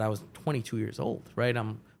controller, but I was 22 years old, right? Why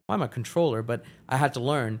am I a controller? But I had to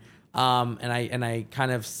learn. And I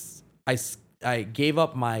gave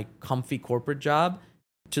up my comfy corporate job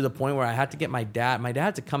to the point where I had to get my dad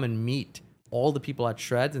had to come and meet all the people at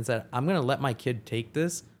Shreds and said, I'm going to let my kid take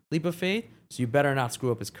this leap of faith, so you better not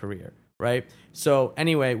screw up his career, right? So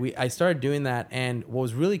anyway, I started doing that, and what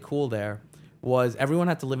was really cool there was everyone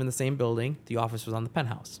had to live in the same building. The office was on the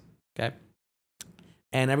penthouse, okay?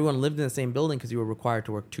 And everyone lived in the same building because you were required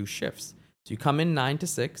to work 2 shifts. So you come in 9 to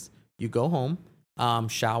 6, you go home,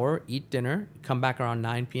 shower, eat dinner, come back around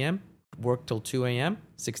 9 p.m., work till 2 a.m.,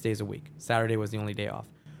 6 days a week. Saturday was the only day off.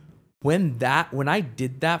 When I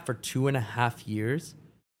did that for 2.5 years,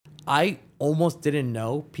 I almost didn't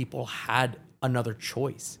know people had another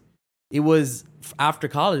choice. It was after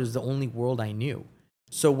college, it was the only world I knew.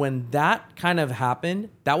 So when that kind of happened,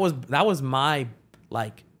 that was my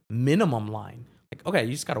like minimum line. Like, okay,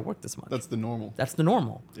 you just got to work this much. That's the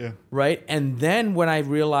normal. Yeah. Right. And then when I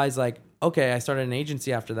realized like, okay, I started an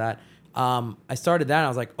agency after that. I started that and I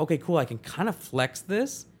was like, okay, cool. I can kind of flex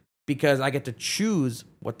this because I get to choose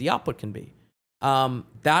what the output can be.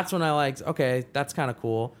 That's when I like, okay, that's kind of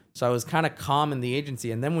cool. So I was kind of calm in the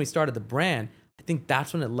agency. And then when we started the brand, I think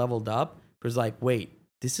that's when it leveled up. It was like, wait,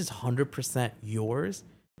 this is 100% yours.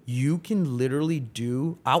 You can literally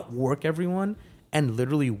outwork everyone and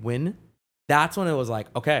literally win. That's when it was like,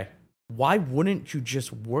 okay, why wouldn't you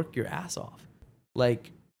just work your ass off?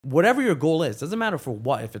 Like, whatever your goal is, doesn't matter for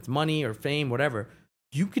what, if it's money or fame, whatever,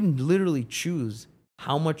 you can literally choose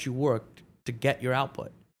how much you worked to get your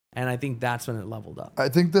output. And I think that's when it leveled up. I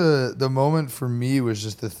think the moment for me was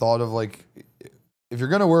just the thought of like, if you're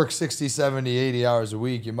going to work 60, 70, 80 hours a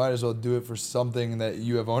week, you might as well do it for something that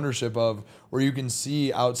you have ownership of, where you can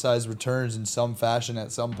see outsized returns in some fashion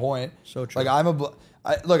at some point. So true. Like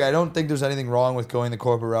I don't think there's anything wrong with going the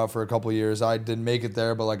corporate route for a couple of years. I didn't make it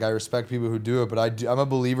there, but like I respect people who do it. But I'm a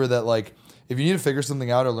believer that like if you need to figure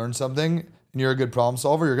something out or learn something and you're a good problem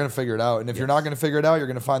solver, you're going to figure it out. And if you're not going to figure it out, you're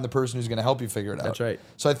going to find the person who's going to help you figure it out. That's right.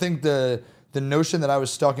 So I think the notion that I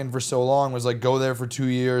was stuck in for so long was like go there for 2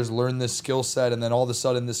 years, learn this skill set, and then all of a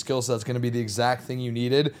sudden this skill set is going to be the exact thing you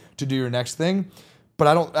needed to do your next thing. But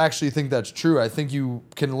I don't actually think that's true. I think you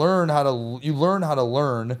learn how to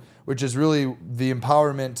learn, which is really the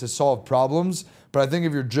empowerment to solve problems. But I think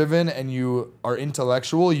if you're driven and you are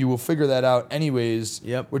intellectual, you will figure that out anyways.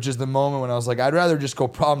 Yep. Which is the moment when I was like, I'd rather just go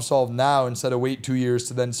problem solve now instead of wait 2 years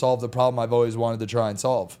to then solve the problem I've always wanted to try and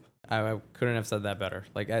solve. I couldn't have said that better.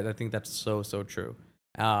 Like, I think that's so true.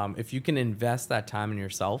 If you can invest that time in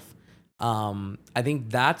yourself, I think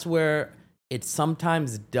that's where it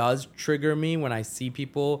sometimes does trigger me when I see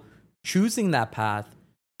people choosing that path,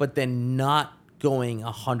 but then not going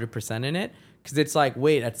 100% in it. Because it's like,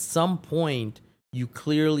 wait, at some point, you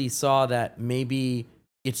clearly saw that maybe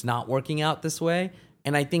it's not working out this way.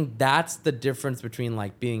 And I think that's the difference between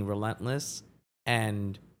like being relentless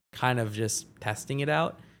and kind of just testing it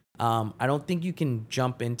out. I don't think you can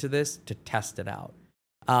jump into this to test it out.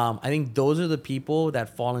 I think those are the people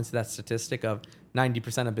that fall into that statistic of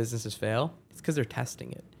 90% of businesses fail. It's because they're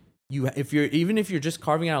testing it. If you're just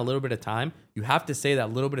carving out a little bit of time, you have to say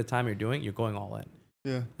that little bit of time you're doing, you're going all in.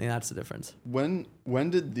 Yeah. And that's the difference. When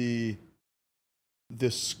did the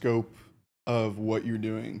scope of what you're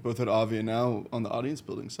doing, both at Obvi and now on the audience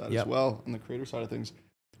building side as well, on the creator side of things,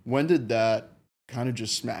 when did that kind of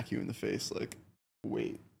just smack you in the face? Like,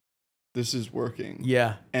 wait, this is working.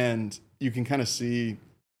 Yeah. And you can kind of see,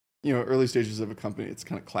 early stages of a company, it's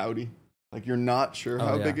kind of cloudy. Like, you're not sure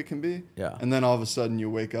how big it can be. Yeah. And then all of a sudden you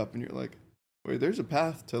wake up and you're like, wait, there's a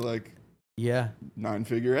path to like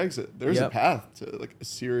 9-figure exit. There's a path to like a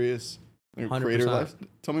serious creator life.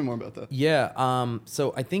 Tell me more about that. Yeah.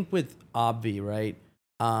 So I think with Obvi, right?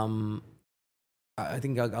 I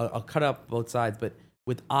think I'll cut up both sides, but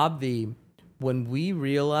with Obvi, when we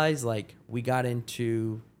realized like we got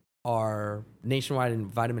into our nationwide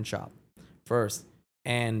vitamin shop first,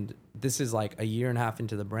 and this is like a year and a half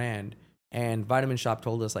into the brand, and Vitamin Shop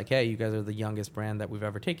told us like, hey, you guys are the youngest brand that we've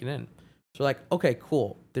ever taken in. So we're like, okay,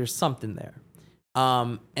 cool. There's something there.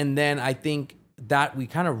 And then I think that we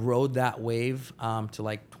kind of rode that wave to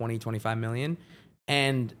like 20, 25 million.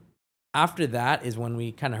 And after that is when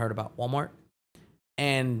we kind of heard about Walmart.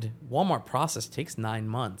 And Walmart process takes 9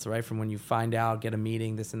 months, right? From when you find out, get a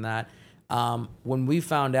meeting, this and that. When we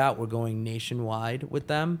found out we're going nationwide with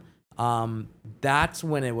them, that's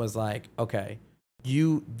when it was like, okay,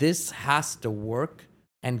 this has to work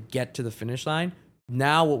and get to the finish line.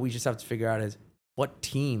 Now what we just have to figure out is what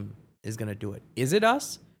team is going to do it. Is it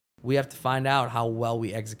us? We have to find out how well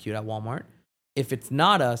we execute at Walmart. If it's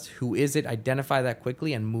not us, who is it? Identify that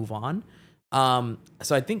quickly and move on.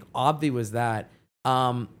 So I think Obvi was that.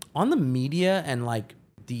 On the media and like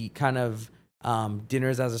the kind of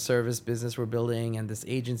dinners as a service business we're building and this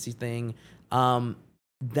agency thing,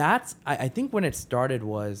 that's I think when it started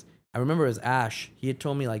was, I remember it was Ash. He had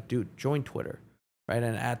told me like, dude, join Twitter, right?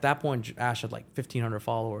 And at that point, Ash had like 1,500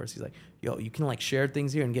 followers. He's like, yo, you can like share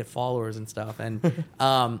things here and get followers and stuff. And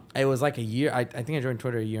it was like a year. I think I joined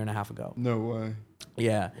Twitter a year and a half ago. No way.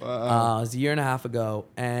 Yeah. Wow. It was a year and a half ago.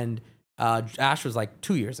 And Ash was like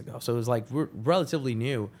 2 years ago. So it was like relatively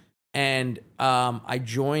new. And I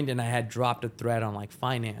joined and I had dropped a thread on like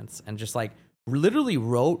finance and just like literally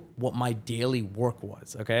wrote what my daily work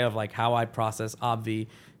was, okay, of like how I process Obvi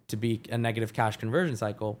to be a negative cash conversion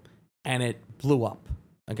cycle. And it blew up,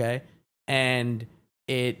 okay? And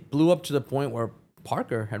it blew up to the point where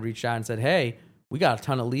Parker had reached out and said, hey, we got a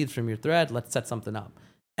ton of leads from your thread. Let's set something up.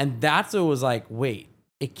 And that's what it was like, wait,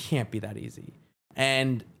 it can't be that easy.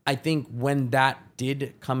 And I think when that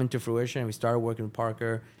did come into fruition and we started working with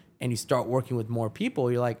Parker and you start working with more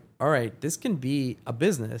people, you're like, all right, this can be a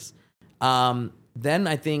business. Then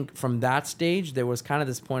I think from that stage, there was kind of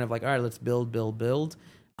this point of like, all right, let's build.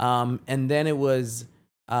 And then it was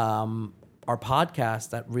our podcast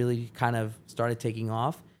that really kind of started taking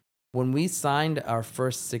off. When we signed our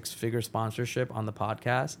first 6-figure sponsorship on the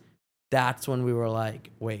podcast, that's when we were like,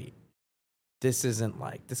 wait, this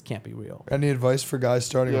can't be real. Any advice for guys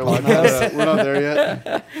starting a podcast? We're not there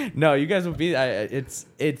yet. No, you guys will be. I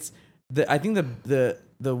think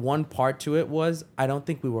the one part to it was I don't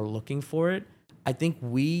think we were looking for it. I think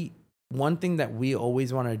one thing that we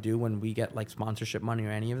always want to do when we get like sponsorship money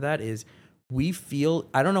or any of that is we feel,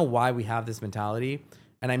 I don't know why we have this mentality,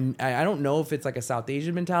 and I don't know if it's like a South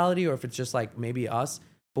Asian mentality or if it's just like maybe us,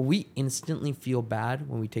 but we instantly feel bad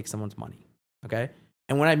when we take someone's money, okay?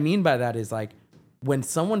 And what I mean by that is like when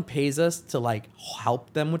someone pays us to like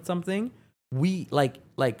help them with something, we like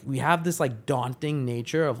we have this like daunting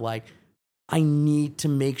nature of like, I need to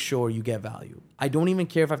make sure you get value. I don't even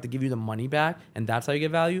care if I have to give you the money back and that's how you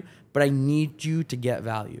get value, but I need you to get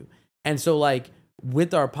value. And so like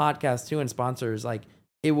with our podcast too and sponsors, like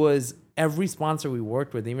it was every sponsor we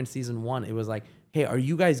worked with, even season 1, it was like, hey, are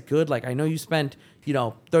you guys good? Like, I know you spent,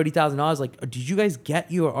 $30,000. Like, did you guys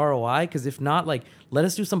get your ROI? Because if not, like, let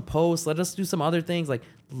us do some posts. Let us do some other things. Like,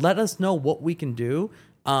 let us know what we can do.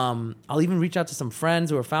 I'll even reach out to some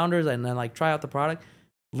friends who are founders and then like try out the product.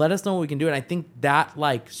 Let us know what we can do. And I think that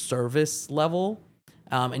like service level,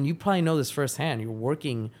 and you probably know this firsthand. You're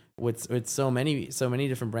working with so many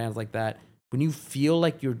different brands like that. When you feel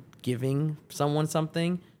like you're giving someone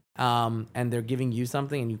something, and they're giving you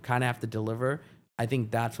something, and you kind of have to deliver, I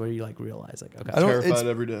think that's where you like realize like, okay, I'm terrified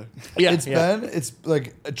every day. It's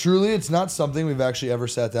like truly, it's not something we've actually ever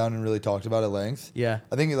sat down and really talked about at length. Yeah.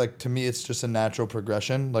 I think like to me, it's just a natural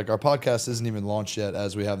progression. Like our podcast isn't even launched yet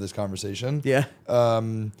as we have this conversation. Yeah.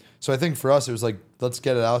 So I think for us, it was like, let's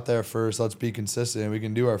get it out there first. Let's be consistent. We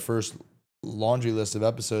can do our first laundry list of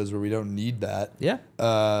episodes where we don't need that. Yeah.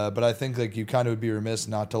 But I think like you kind of would be remiss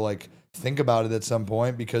not to like think about it at some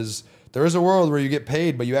point, because there is a world where you get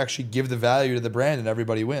paid, but you actually give the value to the brand and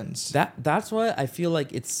everybody wins. That's why I feel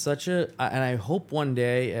like it's such a, and I hope one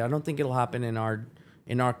day, I don't think it'll happen in our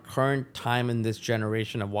current time in this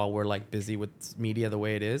generation of while we're like busy with media the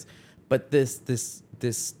way it is, but this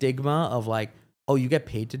stigma of like, oh, you get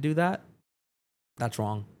paid to do that? That's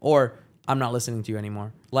wrong. Or I'm not listening to you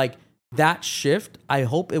anymore. Like that shift, I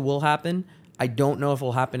hope it will happen. I don't know if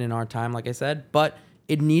it'll happen in our time, like I said, but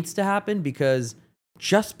it needs to happen, because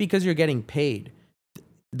just because you're getting paid,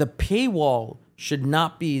 the paywall should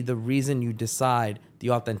not be the reason you decide the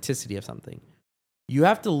authenticity of something. You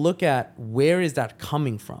have to look at where is that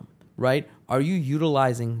coming from, right? Are you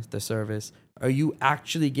utilizing the service? Are you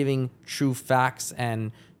actually giving true facts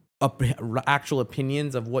and actual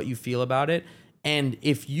opinions of what you feel about it? And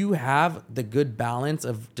if you have the good balance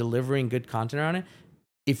of delivering good content around it,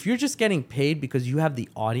 if you're just getting paid because you have the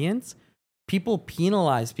audience, people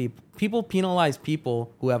penalize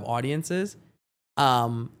people who have audiences,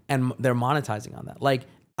 and they're monetizing on that. Like,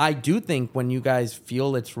 I do think when you guys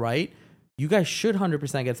feel it's right, you guys should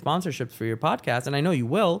 100% get sponsorships for your podcast. And I know you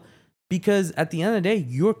will, because at the end of the day,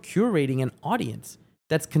 you're curating an audience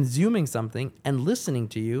that's consuming something and listening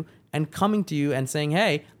to you and coming to you and saying,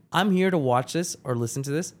 hey, I'm here to watch this or listen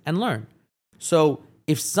to this and learn. So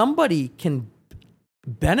if somebody can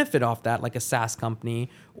benefit off that, like a SaaS company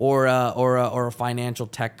or a financial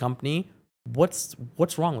tech company, what's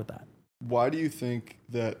wrong with that? Why do you think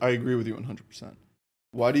that? I agree with you 100%.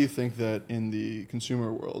 Why do you think that in the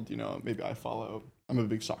consumer world, maybe I'm a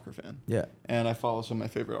big soccer fan. Yeah. And I follow some of my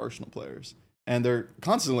favorite Arsenal players, and they're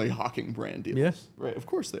constantly hawking brand deals. Yeah. Right. Of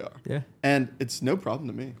course they are. Yeah. And it's no problem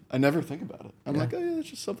to me. I never think about it. I'm like, oh yeah, it's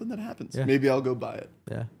just something that happens. Yeah. Maybe I'll go buy it.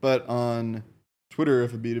 Yeah. But on Twitter,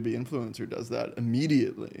 if a B2B influencer does that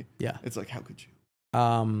immediately, yeah, it's like, how could you?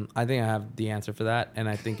 I think I have the answer for that, and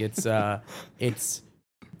I think it's Twitter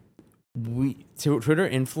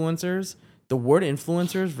influencers. The word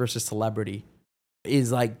influencers versus celebrity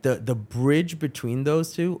is like the bridge between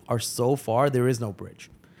those two are so far, there is no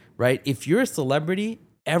bridge, right? If you're a celebrity,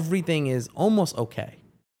 everything is almost okay,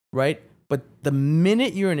 right? But the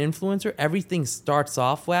minute you're an influencer, everything starts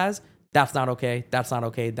off as that's not okay, that's not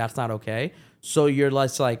okay, that's not okay. So you're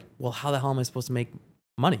less like, well, how the hell am I supposed to make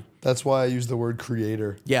money? That's why I use the word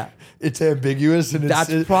creator. Yeah. It's ambiguous, and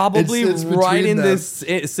that's probably it right in them. This.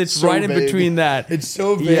 It sits so right vague. In between that. It's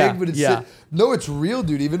so vague, but it's no, it's real,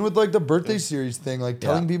 dude. Even with like the birthday series thing, like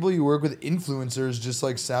telling people you work with influencers just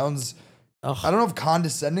like sounds. Ugh. I don't know if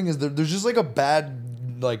condescending is there's just like a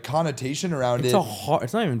bad like connotation around it.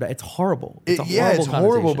 It's not even bad. It's horrible. It's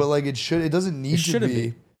horrible, but like it doesn't need to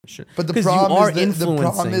be. But the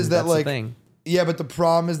problem is that like. Yeah, but the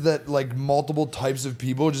problem is that like multiple types of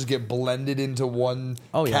people just get blended into one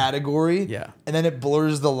category. Yeah. And then it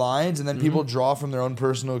blurs the lines, and then people draw from their own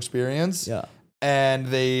personal experience. Yeah. And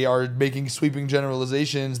they are making sweeping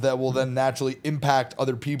generalizations that will then naturally impact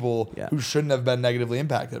other people who shouldn't have been negatively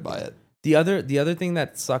impacted by it. The other thing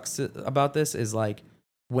that sucks about this is like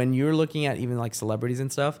when you're looking at even like celebrities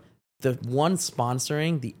and stuff, the one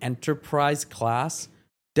sponsoring the enterprise class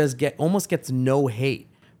almost gets no hate.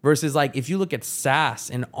 Versus like if you look at SaaS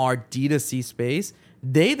and our D2C space,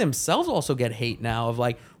 they themselves also get hate now of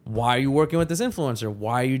like, why are you working with this influencer?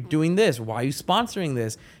 Why are you doing this? Why are you sponsoring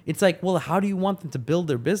this? It's like, well, how do you want them to build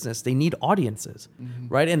their business? They need audiences,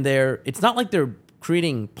 right? And it's not like they're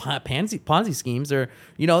creating Ponzi schemes or,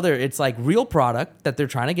 it's like real product that they're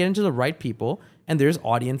trying to get into the right people. And there's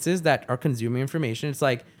audiences that are consuming information. It's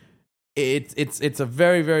like, it's a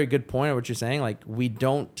very, very good point of what you're saying. Like we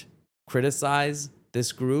don't criticize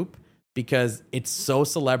this group because it's so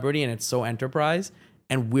celebrity and it's so enterprise,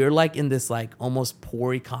 and we're like in this like almost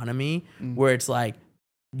poor economy where it's like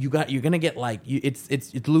you're gonna get like it's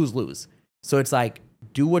lose. So it's like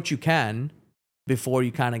do what you can before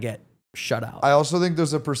you kind of get shut out. I also think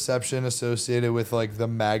there's a perception associated with like the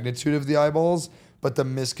magnitude of the eyeballs, but the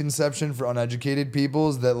misconception for uneducated people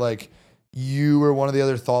is that like you or one of the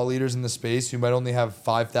other thought leaders in the space who might only have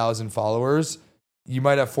 5,000 followers, you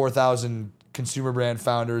might have 4,000 consumer brand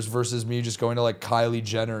founders versus me just going to like Kylie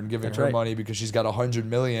Jenner and giving her money because she's got 100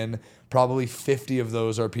 million. Probably 50 of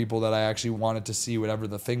those are people that I actually wanted to see whatever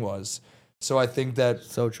the thing was. So I think that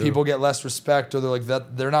people get less respect, or they're like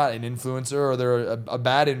that they're not an influencer, or they're a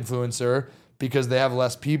bad influencer because they have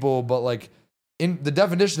less people. But like in the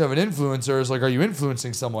definition of an influencer is like, are you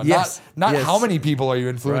influencing someone? Yes. Not how many people are you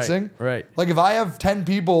influencing? Right. Like if I have 10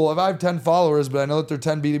 people, if I have 10 followers, but I know that they're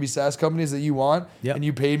 10 B2B SaaS companies that you want, and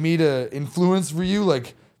you paid me to influence for you,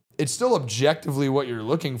 like it's still objectively what you're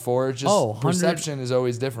looking for. It's just perception is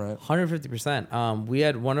always different. 150%. We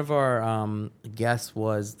had one of our guests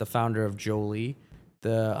was the founder of Jolie,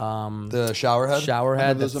 the showerhead.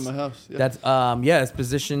 Showerhead. That's in my house. Yeah. That's it's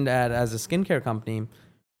positioned as a skincare company.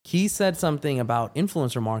 He said something about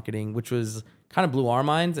influencer marketing, which was kind of blew our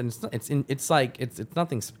minds, and it's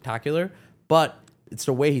nothing spectacular, but it's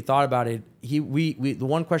the way he thought about it. The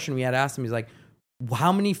one question we had asked him, he's like,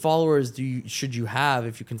 how many followers should you have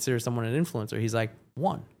if you consider someone an influencer? He's like,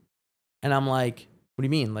 1. And I'm like, what do you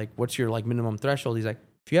mean? Like, what's your like minimum threshold? He's like,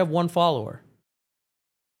 if you have 1 follower,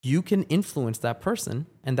 you can influence that person,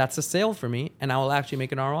 and that's a sale for me, and I will actually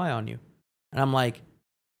make an ROI on you. And I'm like,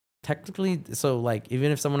 technically, so like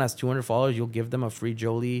even if someone has 200 followers, you'll give them a free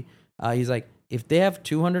Jolie. He's like, if they have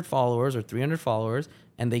 200 followers or 300 followers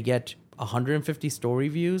and they get 150 story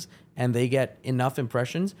views and they get enough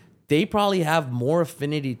impressions, they probably have more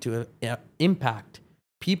affinity to impact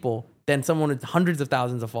people than someone with hundreds of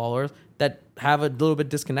thousands of followers that have a little bit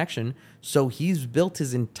disconnection. So he's built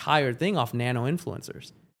his entire thing off nano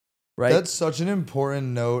influencers. Right? That's such an important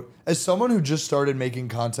note. As someone who just started making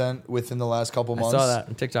content within the last couple months, I saw that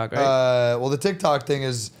on TikTok, right? Well, the TikTok thing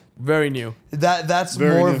is very new. That's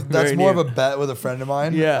more of a bet with a friend of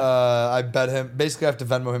mine. Yeah. I bet him. Basically, I have to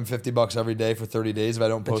Venmo him $50 every day for 30 days if I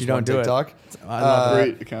don't post on do TikTok. I love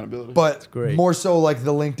great accountability. But more so like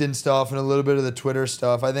the LinkedIn stuff and a little bit of the Twitter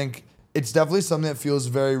stuff. I think it's definitely something that feels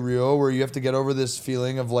very real, where you have to get over this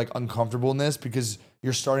feeling of like uncomfortableness because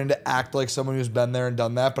you're starting to act like someone who's been there and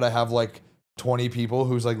done that. But I have like 20 people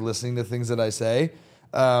who's like listening to things that I say.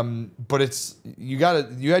 But it's, you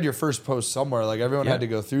had your first post somewhere. Like everyone had to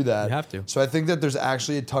go through that. You have to. So I think that there's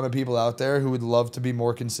actually a ton of people out there who would love to be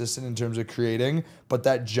more consistent in terms of creating, but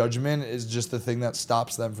that judgment is just the thing that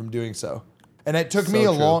stops them from doing so. And it took me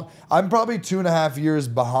I'm probably 2.5 years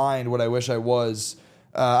behind what I wish I was.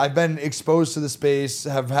 I've been exposed to the space,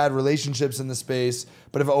 have had relationships in the space,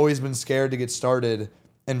 but have always been scared to get started.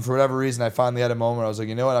 And for whatever reason, I finally had a moment where I was like,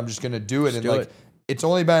 you know what, I'm just going to do it. It's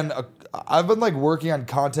only been, I've been like working on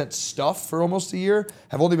content stuff for almost a year.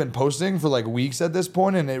 I've only been posting for like weeks at this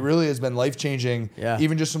point, and it really has been life-changing,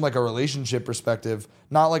 even just from like a relationship perspective.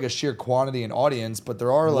 Not like a sheer quantity and audience, but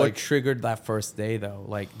there are what triggered that first day though?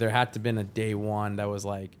 Like there had to have been a day one that was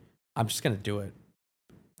like, I'm just going to do it.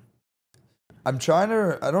 I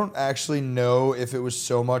don't actually know if it was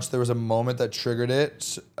so much there was a moment that triggered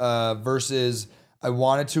it versus I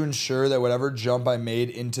wanted to ensure that whatever jump I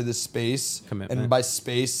made into the space, and by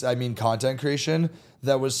space I mean content creation,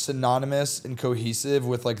 that was synonymous and cohesive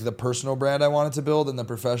with like the personal brand I wanted to build and the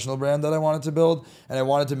professional brand that I wanted to build. And I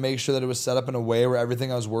wanted to make sure that it was set up in a way where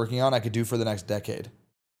everything I was working on I could do for the next decade.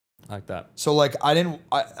 Like that. So like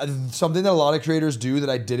something that a lot of creators do that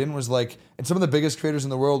I didn't was like, and some of the biggest creators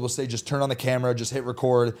in the world will say, just turn on the camera, just hit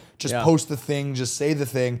record, just post the thing, just say the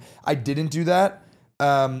thing. I didn't do that.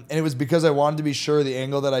 And it was because I wanted to be sure the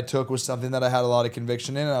angle that I took was something that I had a lot of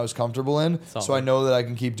conviction in and I was comfortable in. So I know that I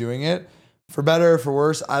can keep doing it. For better or for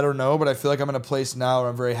worse, I don't know, but I feel like I'm in a place now where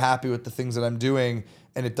I'm very happy with the things that I'm doing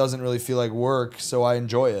and it doesn't really feel like work, so I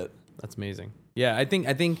enjoy it. That's amazing. Yeah, I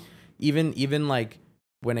think even like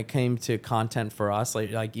when it came to content for us,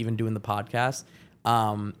 like even doing the podcast,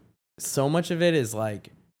 so much of it is like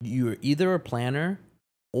you're either a planner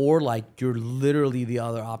or like you're literally the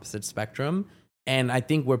other opposite spectrum. And I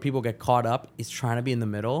think where people get caught up is trying to be in the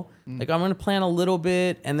middle. Like I'm going to plan a little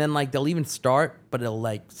bit and then like they'll even start, but it'll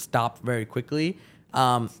like stop very quickly.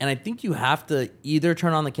 And I think you have to either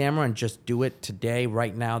turn on the camera and just do it today,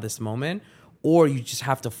 right now, this moment, or you just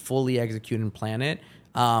have to fully execute and plan it.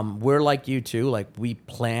 We're like you too. Like we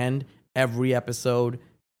planned every episode,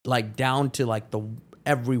 like down to like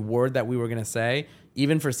every word that we were going to say.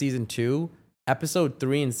 Even for season 2, episode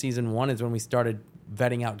 3 in season 1 is when we started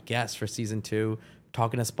vetting out guests for season 2,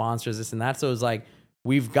 talking to sponsors, this and that. So it was like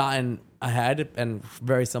we've gotten ahead and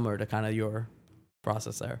very similar to kind of your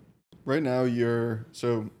process there. Right now you're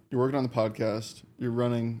working on the podcast, you're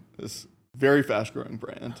running this very fast growing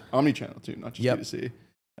brand, omni-channel too, not just D2C.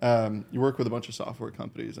 You work with a bunch of software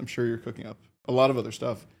companies. I'm sure you're cooking up a lot of other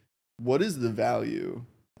stuff. What is the value?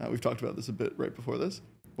 We've talked about this a bit right before this.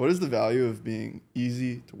 What is the value of being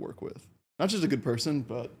easy to work with? Not just a good person,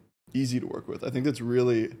 but easy to work with. I think that's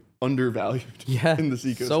really undervalued in this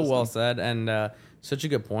ecosystem. So well said, and such a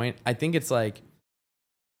good point. I think it's like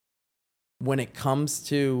when it comes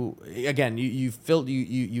to, again, you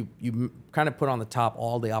kind of put on the top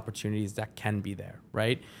all the opportunities that can be there,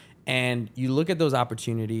 right? And you look at those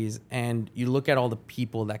opportunities and you look at all the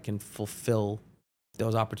people that can fulfill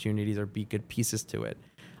those opportunities or be good pieces to it.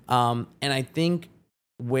 And I think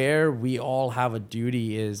where we all have a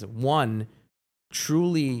duty is, one,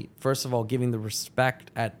 truly, first of all, giving the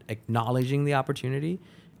respect at acknowledging the opportunity.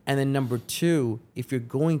 And then number two, if you're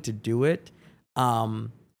going to do it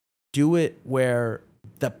where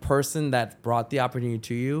the person that brought the opportunity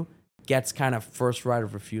to you gets kind of first right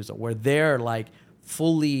of refusal, where they're like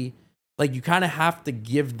fully, like you kind of have to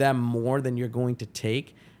give them more than you're going to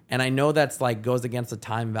take. And I know that's like goes against the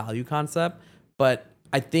time value concept, but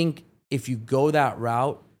I think if you go that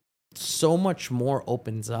route, so much more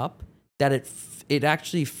opens up that it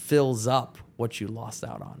actually fills up what you lost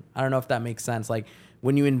out on. I don't know if that makes sense. Like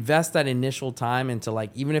when you invest that initial time into, like,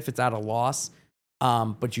 even if it's at a loss,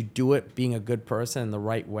 but you do it being a good person in the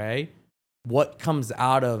right way, what comes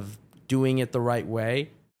out of doing it the right way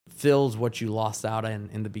fills what you lost out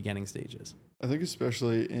in the beginning stages. I think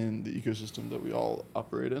especially in the ecosystem that we all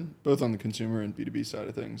operate in, both on the consumer and B2B side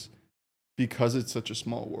of things, because it's such a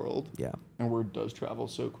small world, and word does travel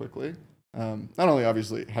so quickly. Not only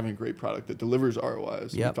obviously having a great product that delivers ROI,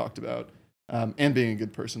 as we've talked about, and being a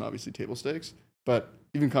good person, obviously table stakes, but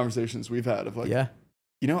even conversations we've had of like,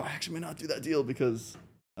 you know, I actually may not do that deal because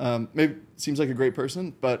maybe seems like a great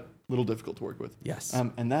person, but a little difficult to work with. Yes.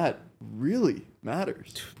 And that really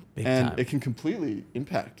matters. Big and time. It can completely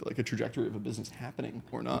impact like a trajectory of a business happening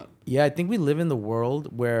or not. Yeah, I think we live in the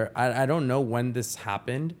world where I don't know when this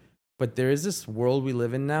happened, but there is this world we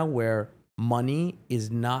live in now where money is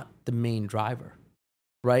not the main driver,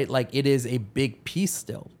 right? Like it is a big piece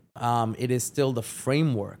still. It is still the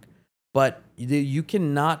framework, but you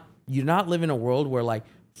not live in a world where like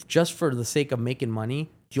just for the sake of making money,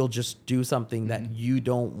 you'll just do something that you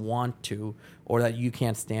don't want to or that you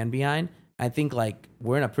can't stand behind. I think like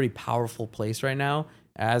we're in a pretty powerful place right now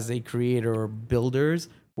as a creator or builders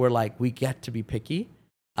where like we get to be picky.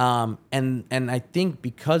 And I think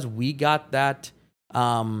because we got that,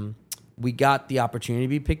 we got the opportunity to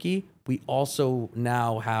be picky, we also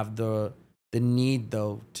now have the need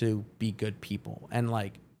though to be good people and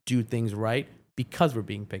like do things right because we're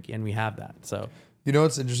being picky, and we have that. So, you know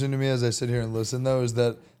what's interesting to me as I sit here and listen though is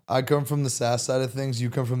that I come from the SaaS side of things, you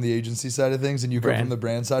come from the agency side of things, and you come from the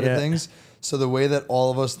brand side of things. So the way that all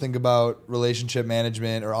of us think about relationship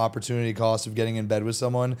management or opportunity cost of getting in bed with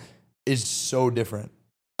someone is so different.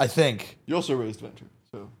 I think you also raised venture,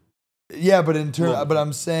 so yeah, but but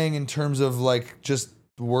I'm saying in terms of like just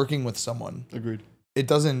working with someone. Agreed. It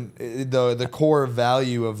doesn't, the core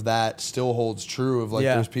value of that still holds true of like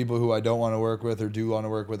there's people who I don't want to work with or do want to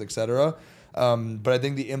work with, etc. But I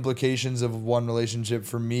think the implications of one relationship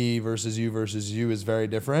for me versus you is very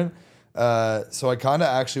different. So I kind of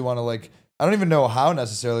actually want to like, I don't even know how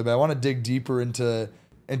necessarily, but I want to dig deeper into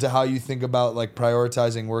how you think about like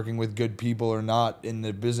prioritizing working with good people or not in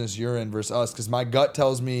the business you're in versus us. Because my gut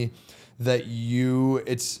tells me that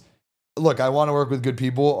look, I want to work with good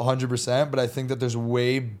people 100%, but I think that there's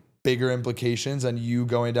way bigger implications on you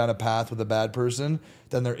going down a path with a bad person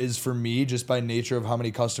than there is for me just by nature of how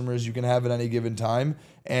many customers you can have at any given time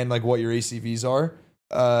and like what your ACVs are.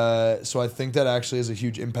 So I think that actually has a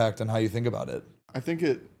huge impact on how you think about it. I think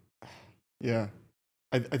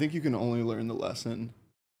I think you can only learn the lesson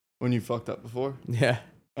when you fucked up before. Yeah.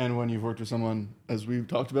 And when you've worked with someone, as we've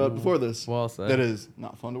talked about before this, that is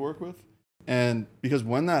not fun to work with. And because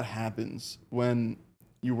when that happens, when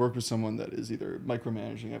you work with someone that is either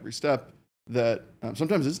micromanaging every step, that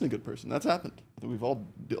sometimes isn't a good person. That's happened. I think we've all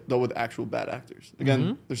dealt with actual bad actors.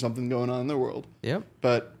 Again, there's something going on in their world. Yep.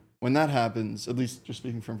 But when that happens, at least just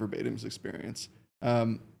speaking from Verbatim's experience,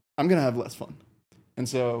 I'm going to have less fun. And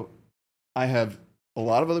so I have a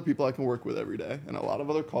lot of other people I can work with every day and a lot of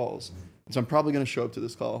other calls. And so I'm probably going to show up to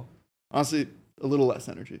this call, honestly, a little less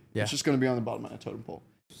energy. Yeah. It's just going to be on the bottom of my totem pole.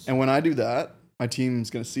 And when I do that, my team's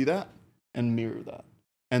going to see that and mirror that.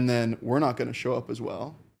 And then we're not going to show up as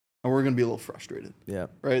well. And we're going to be a little frustrated. Yeah.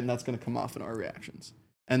 Right. And that's going to come off in our reactions.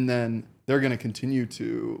 And then they're going to continue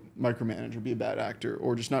to micromanage or be a bad actor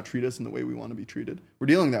or just not treat us in the way we want to be treated. We're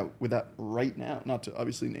dealing with that right now, not to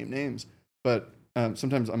obviously name names, but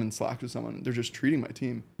sometimes I'm in Slack with someone and they're just treating my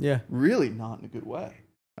team really not in a good way.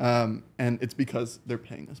 And it's because they're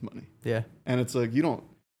paying us money. Yeah. And it's like, you do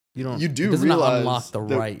it does not realize unlock the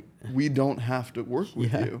that right. we don't have to work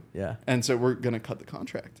with you. Yeah. And so we're going to cut the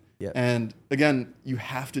contract. Yeah. And again, you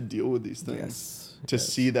have to deal with these things to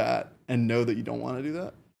see that and know that you don't want to do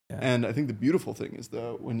that. Yeah. And I think the beautiful thing is,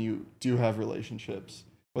 though, when you do have relationships,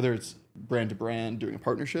 whether it's brand to brand doing a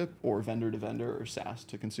partnership or vendor to vendor or SaaS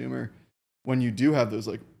to consumer, when you do have those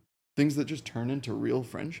like things that just turn into real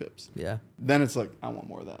friendships, then it's like, I want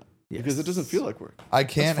more of that. Yes. Because it doesn't feel like work. I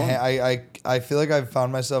can't. I feel like I've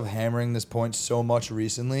found myself hammering this point so much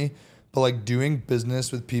recently, but like doing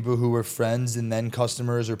business with people who were friends and then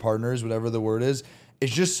customers or partners, whatever the word is,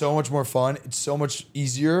 it's just so much more fun. It's so much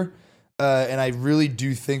easier. And I really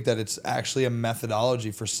do think that it's actually a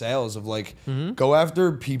methodology for sales of like, go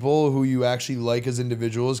after people who you actually like as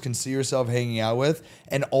individuals, can see yourself hanging out with.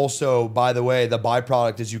 And also, by the way, the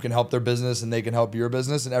byproduct is you can help their business and they can help your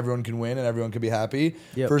business and everyone can win and everyone can be happy.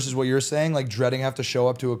 Yep. Versus what you're saying, like dreading have to show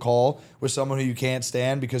up to a call with someone who you can't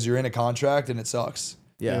stand because you're in a contract and it sucks.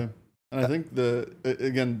 Yeah. And I think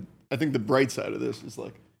the bright side of this is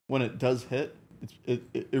like when it does hit,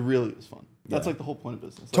 it really is fun. That's like the whole point of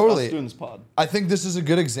business. Like totally. Us doing this pod. I think this is a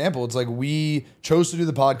good example. It's like we chose to do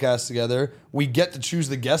the podcast together. We get to choose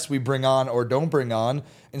the guests we bring on or don't bring on.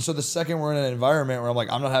 And so the second we're in an environment where I'm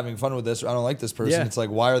like, I'm not having fun with this or I don't like this person, it's like,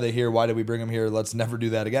 why are they here? Why did we bring them here? Let's never do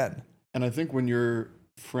that again. And I think when you're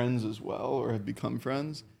friends as well or have become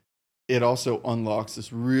friends, it also unlocks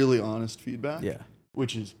this really honest feedback. Yeah.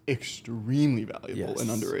 Which is extremely valuable and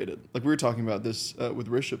underrated. Like we were talking about this with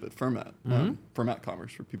Rishabh at Fermat, Fermat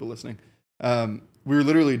Commerce for people listening. We were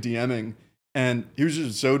literally DMing and he was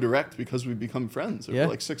just so direct because we've become friends over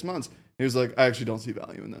like 6 months. He was like, I actually don't see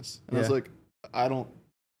value in this. And I was like, I don't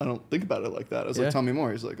think about it like that. I was like, tell me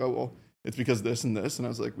more. He's like, oh, well, it's because this and this. And I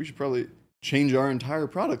was like, we should probably change our entire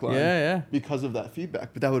product line because of that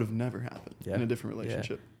feedback. But that would have never happened in a different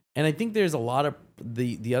relationship. And I think there's a lot of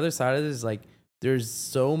the other side of this is like,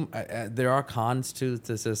 there are cons to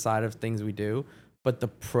the side of things we do, but the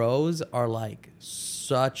pros are like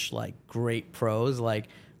such like great pros. Like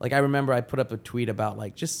I remember I put up a tweet about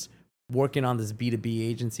like just working on this B2B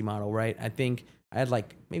agency model, right? I think I had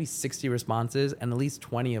like maybe 60 responses and at least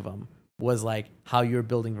 20 of them was like how you're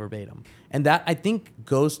building verbatim. And that I think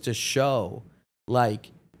goes to show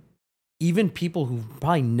like even people who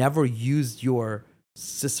probably never used your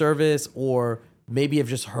service or maybe have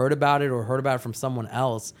just heard about it or heard about it from someone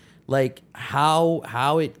else, like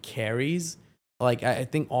how it carries, like I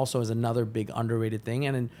think also is another big underrated thing.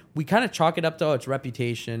 And then we kind of chalk it up to its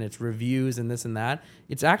reputation, its reviews and this and that.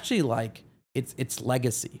 It's actually like it's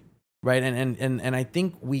legacy, right? And I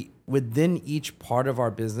think we within each part of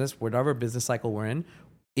our business, whatever business cycle we're in,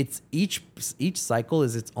 it's each cycle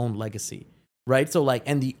is its own legacy, right? So like,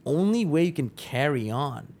 and the only way you can carry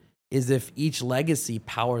on is if each legacy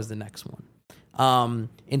powers the next one.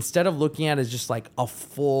 Instead of looking at it as just like a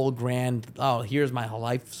full grand, oh, here's my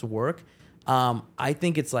life's work. I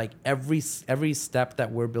think it's like every step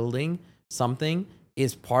that we're building something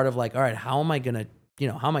is part of like, all right, how am I going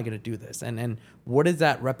to do this? And what is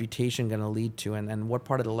that reputation going to lead to? And what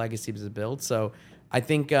part of the legacy does it build? So I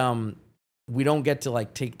think, we don't get to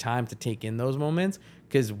like take time to take in those moments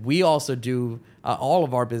because we also do, all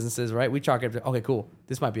of our businesses, right? We chalk it, okay, cool.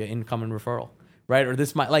 This might be an income and referral. Right? Or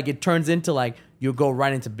this might like it turns into like you go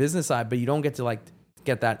right into business side, but you don't get to like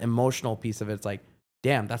get that emotional piece of it. It's like,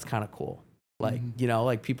 damn, that's kind of cool. Like,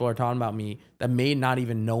 like people are talking about me that may not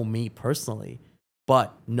even know me personally,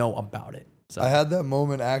 but know about it. So I had that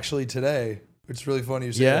moment actually today. It's really funny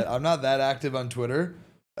you say that. I'm not that active on Twitter.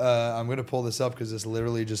 I'm going to pull this up because this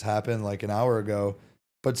literally just happened like an hour ago.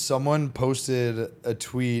 But someone posted a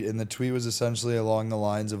tweet and the tweet was essentially along the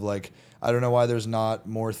lines of like, I don't know why there's not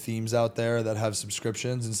more themes out there that have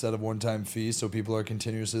subscriptions instead of one-time fees, so people are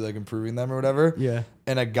continuously like improving them or whatever. Yeah.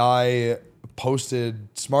 And a guy posted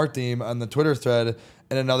Smart Theme on the Twitter thread,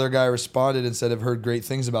 and another guy responded and said, I've heard great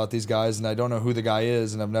things about these guys, and I don't know who the guy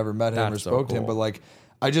is, and I've never met him or spoke to him. But like,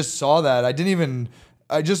 I just saw that.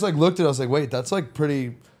 I just like looked at it. I was like, wait, that's like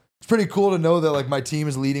pretty... It's pretty cool to know that like my team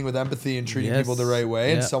is leading with empathy and treating people the right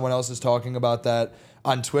way, and someone else is talking about that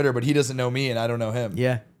on Twitter, but he doesn't know me and I don't know him.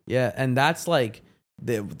 Yeah. Yeah. And that's like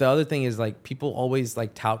the other thing is like people always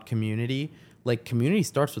like tout community. Like community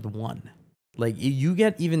starts with one. Like you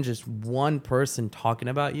get even just one person talking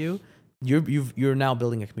about you, you're now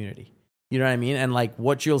building a community. You know what I mean? And like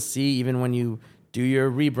what you'll see even when you do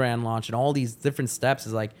your rebrand launch and all these different steps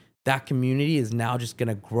is like that community is now just going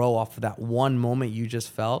to grow off of that one moment you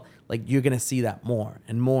just felt. Like you're going to see that more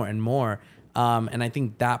and more and more. And I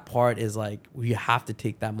think that part is like, you have to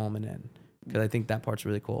take that moment in. because I think that part's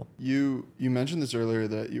really cool. You mentioned this earlier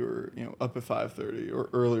that you were up at 5:30 or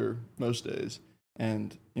earlier most days,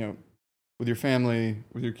 and with your family,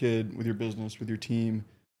 with your kid, with your business, with your team.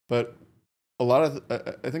 But I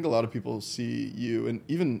think a lot of people see you, and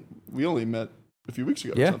even we only met a few weeks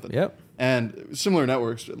ago or something. Yep. And similar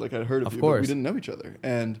networks, like I'd heard of you, course. but we didn't know each other.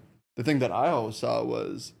 And the thing that I always saw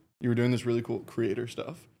was you were doing this really cool creator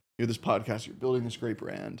stuff. You had this podcast, you're building this great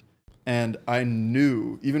brand. And I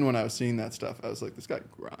knew, even when I was seeing that stuff, I was like, this guy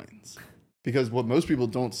grinds. Because what most people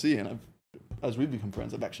don't see, and as we've become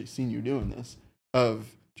friends, I've actually seen you doing this, of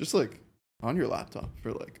just like on your laptop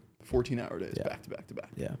for like 14-hour days back to back to back.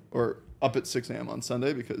 Yeah. Or up at 6 a.m. on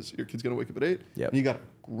Sunday because your kid's going to wake up at 8. Yep. And you got to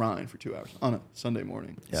grind for 2 hours on a Sunday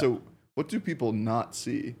morning. Yep. So what do people not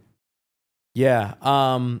see? Yeah.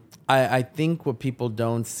 I think what people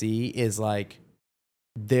don't see is like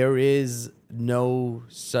there is no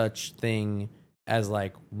such thing as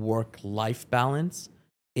like work-life balance.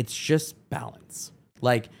 It's just balance.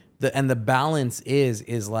 Like the balance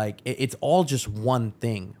is like it's all just one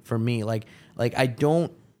thing for me. Like I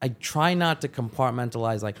try not to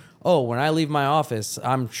compartmentalize like, oh, when I leave my office,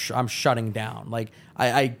 I'm shutting down. Like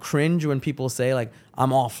I cringe when people say like I'm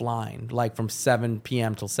offline, like from 7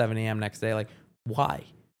 p.m. till 7 a.m. next day. Like why?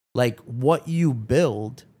 Like what you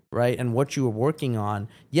build, right, and what you are working on.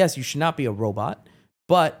 Yes, you should not be a robot,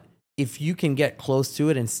 but if you can get close to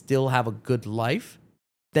it and still have a good life,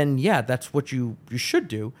 then yeah, that's what you should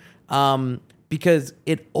do, because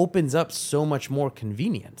it opens up so much more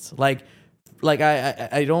convenience. Like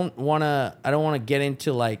I don't want to get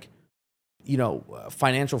into like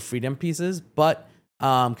financial freedom pieces, but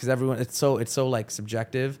because everyone it's so like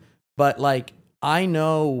subjective, but like I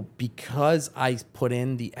know because I put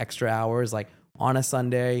in the extra hours like on a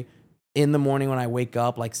Sunday in the morning when I wake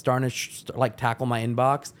up, like starting to like tackle my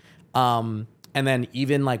inbox, and then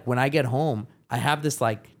even like when I get home, I have this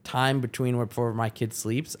like time between before my kid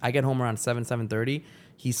sleeps. I get home around 7:30.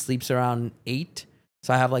 He sleeps around 8.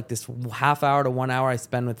 So I have like this half hour to 1 hour I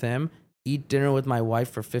spend with him, eat dinner with my wife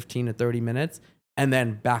for 15 to 30 minutes, and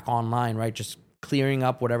then back online, right? Just clearing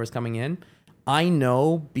up whatever's coming in. I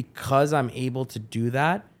know because I'm able to do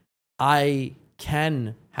that, I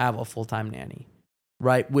can have a full-time nanny,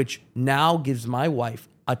 right? Which now gives my wife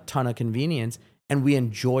a ton of convenience and we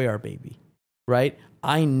enjoy our baby, right?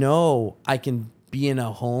 I know I can be in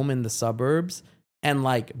a home in the suburbs and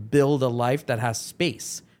like build a life that has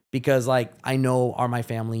space because like I know my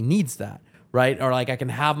family needs that, right? Or like I can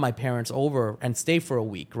have my parents over and stay for a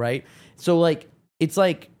week, right? So like it's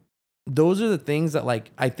like those are the things that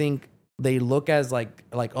like I think they look as like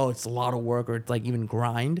oh, it's a lot of work or it's like even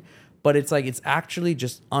grind, but it's like it's actually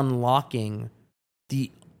just unlocking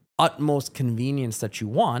the utmost convenience that you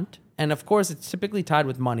want. And of course it's typically tied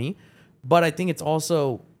with money, but I think it's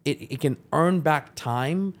also it can earn back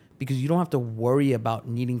time because you don't have to worry about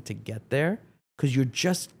needing to get there because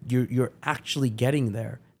you're actually getting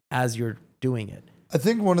there as you're doing it. I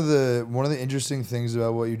think one of the interesting things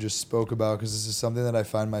about what you just spoke about, because this is something that I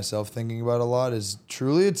find myself thinking about a lot, is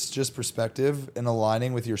truly it's just perspective and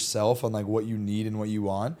aligning with yourself on like what you need and what you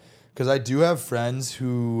want. Because I do have friends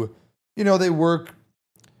who, they work.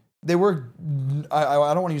 I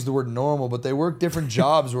don't want to use the word normal, but they work different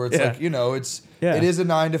jobs where it's it is a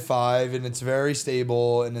 9 to 5 and it's very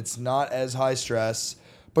stable and it's not as high stress.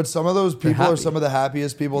 But some of those people are some of the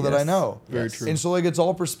happiest people that I know. Very true. And so like it's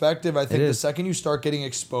all perspective. I think the second you start getting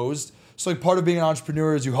exposed, so like part of being an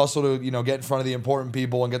entrepreneur is you hustle to, get in front of the important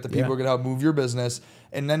people and get the people who are going to help move your business.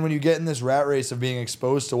 And then when you get in this rat race of being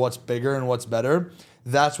exposed to what's bigger and what's better,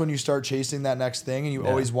 that's when you start chasing that next thing and you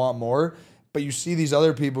always want more. But you see these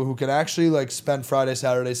other people who can actually like spend Friday,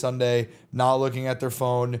 Saturday, Sunday not looking at their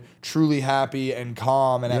phone, truly happy and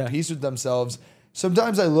calm and at peace with themselves.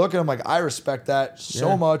 Sometimes I look and I'm like, I respect that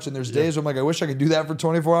so much. And there's days where I'm like, I wish I could do that for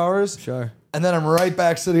 24 hours. Sure. And then I'm right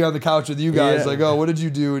back sitting on the couch with you guys like, oh, what did you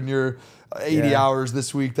do in your 80 hours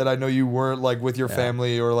this week that I know you weren't like with your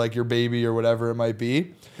family or like your baby or whatever it might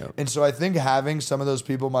be. Yep. And so I think having some of those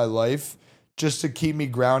people in my life just to keep me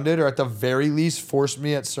grounded or at the very least force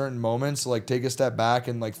me at certain moments to like take a step back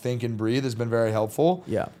and like think and breathe has been very helpful.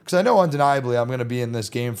 Yeah. Because I know undeniably I'm going to be in this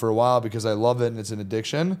game for a while because I love it and it's an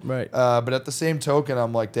addiction. Right. But at the same token,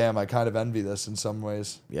 I'm like, damn, I kind of envy this in some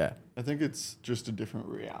ways. Yeah. I think it's just a different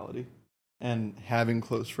reality. And having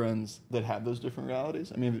close friends that have those different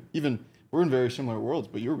realities. I mean, even we're in very similar worlds,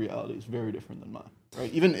 but your reality is very different than mine,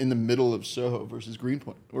 right? Even in the middle of Soho versus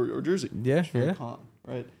Greenpoint or Jersey. Yeah. Very calm,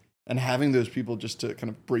 right? And having those people just to kind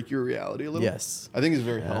of break your reality a little, I think is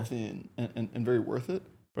very healthy and very worth it.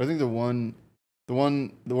 But I think the one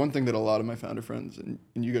thing that a lot of my founder friends and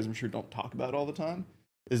you guys I'm sure don't talk about all the time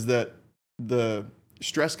is that the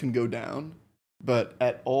stress can go down, but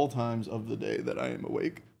at all times of the day that I am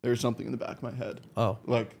awake, there's something in the back of my head. Oh.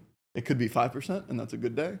 Like, it could be 5%, and that's a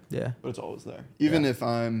good day. Yeah. But it's always there. Even if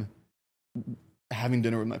I'm having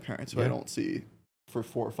dinner with my parents who I don't see for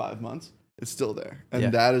 4 or 5 months, it's still there.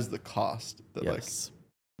 And that is the cost that, like,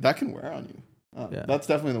 that can wear on you. That's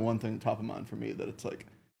definitely the one thing top of mind for me, that it's like,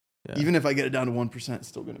 even if I get it down to 1%, it's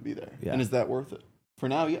still going to be there. And is that worth it? For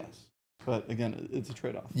now, yes. But again, it's a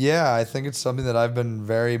trade-off. Yeah, I think it's something that I've been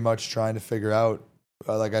very much trying to figure out.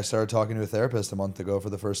 Like, I started talking to a therapist a month ago for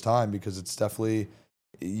the first time, because it's definitely,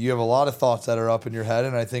 you have a lot of thoughts that are up in your head.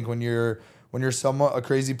 And I think when you're somewhat a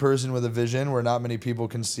crazy person with a vision where not many people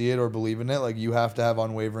can see it or believe in it, like, you have to have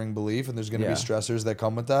unwavering belief, and there's going to be stressors that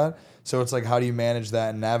come with that. So it's like, how do you manage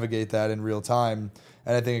that and navigate that in real time?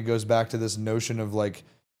 And I think it goes back to this notion of, like,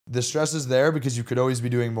 the stress is there because you could always be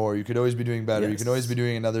doing more. You could always be doing better. You could always be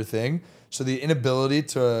doing another thing. So the inability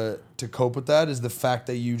to cope with that is the fact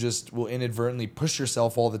that you just will inadvertently push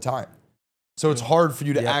yourself all the time. So it's hard for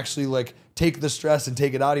you to actually, like, take the stress and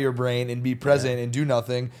take it out of your brain and be present and do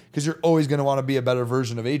nothing, because you're always going to want to be a better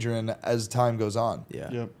version of Adrian as time goes on.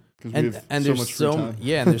 Yeah. And there's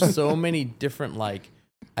there's so many different, like,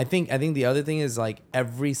 I think the other thing is, like,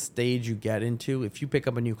 every stage you get into, if you pick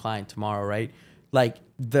up a new client tomorrow, right? Like,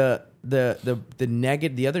 the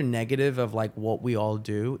other negative of, like, what we all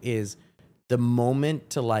do is the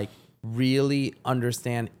moment to, like, really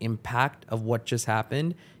understand impact of what just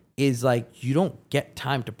happened is, like, you don't get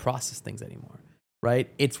time to process things anymore, right?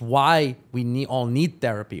 It's why we all need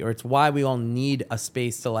therapy, or it's why we all need a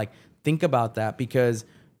space to, like, think about that, because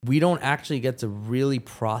we don't actually get to really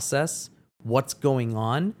process what's going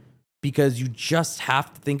on, because you just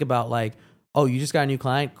have to think about, like, oh, you just got a new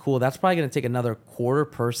client? Cool. That's probably going to take another quarter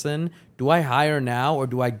person. Do I hire now, or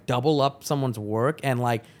do I double up someone's work? And,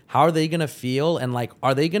 like, how are they going to feel? And, like,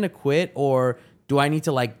 are they going to quit, or do I need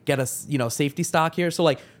to, like, get a, safety stock here? So,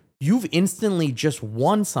 like, you've instantly just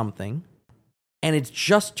won something, and it's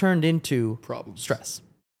just turned into problems, stress,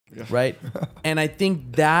 right? And I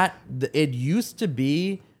think that it used to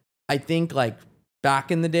be, I think, like,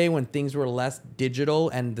 back in the day when things were less digital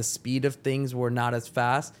and the speed of things were not as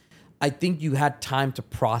fast, I think you had time to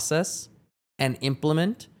process and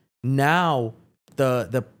implement. Now,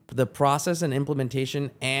 the process and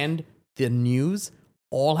implementation and the news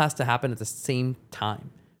all has to happen at the same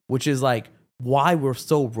time, which is, like, why we're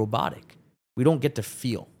so robotic. We don't get to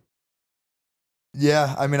feel.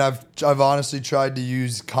 Yeah, I mean, I've honestly tried to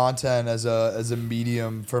use content as a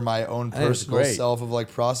medium for my own personal self of,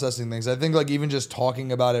 like, processing things. I think, like, even just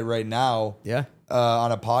talking about it right now,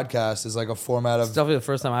 on a podcast is, like, a format of. It's definitely the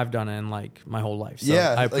first time I've done it in, like, my whole life. So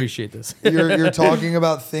I appreciate this. You're talking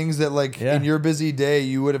about things that, like, in your busy day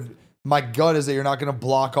you would have. My gut is that you're not going to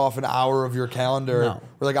block off an hour of your calendar where,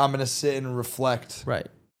 like, I'm going to sit and reflect. Right.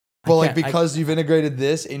 But, like, because you've integrated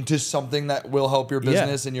this into something that will help your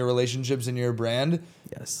business and your relationships and your brand,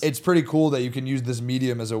 it's pretty cool that you can use this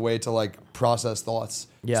medium as a way to, like, process thoughts.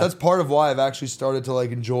 Yeah. So that's part of why I've actually started to,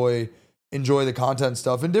 like, enjoy the content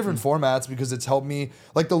stuff in different formats, because it's helped me,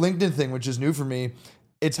 like, the LinkedIn thing, which is new for me.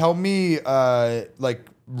 It's helped me, like,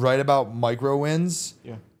 write about micro wins.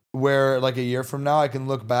 Yeah. Where, like, a year from now, I can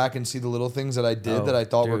look back and see the little things that I did that I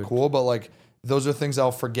thought were cool, but, like, those are things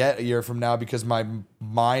I'll forget a year from now because my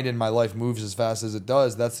mind and my life moves as fast as it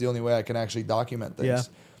does. That's the only way I can actually document things. Yeah.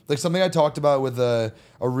 Like, something I talked about with a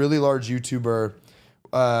really large YouTuber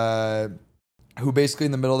who basically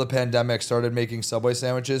in the middle of the pandemic started making Subway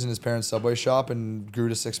sandwiches in his parents' Subway shop and grew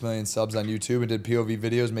to 6 million subs on YouTube and did POV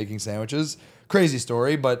videos making sandwiches. Crazy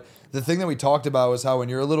story, but the thing that we talked about was how when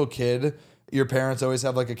you're a little kid, your parents always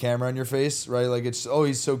have, like, a camera in your face, right? Like, it's, oh,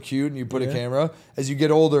 he's so cute, and you put a camera. As you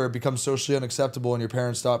get older, it becomes socially unacceptable, and your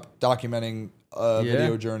parents stop documenting a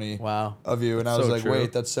video journey of you. And I was like,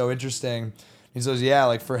 wait, that's so interesting. He says, yeah,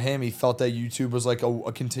 like, for him, he felt that YouTube was, like,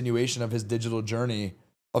 a continuation of his digital journey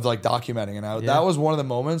of, like, documenting. And that was one of the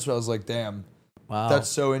moments where I was like, damn, that's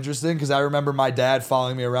so interesting. Because I remember my dad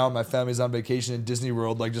following me around. My family's on vacation in Disney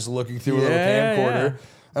World, like, just looking through a little camcorder. Yeah.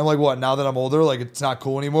 I'm like, what? Now that I'm older, like, it's not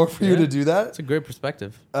cool anymore for you to do that? It's a great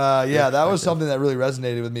perspective. That was something that really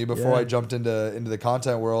resonated with me before I jumped into the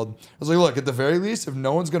content world. I was like, look, at the very least, if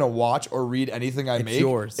no one's going to watch or read anything I make,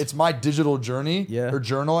 it's my digital journey, or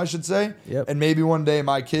journal, I should say. Yep. And maybe one day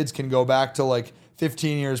my kids can go back to, like,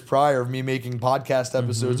 15 years prior of me making podcast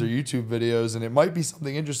episodes or YouTube videos, and it might be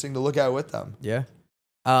something interesting to look at with them. Yeah.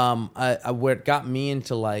 What got me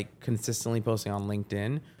into, like, consistently posting on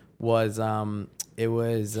LinkedIn was it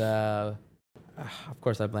was of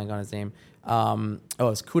course I blank on his name.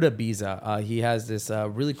 It's Kuda Biza. He has this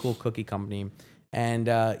really cool cookie company, and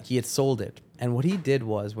he had sold it. And what he did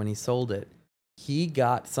was, when he sold it, he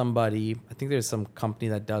got somebody, I think there's some company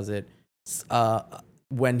that does it,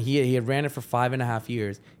 when he had ran it for 5.5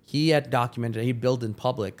 years, he had documented, he built in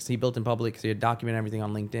public, so he had documented everything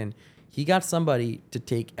on LinkedIn. He got somebody to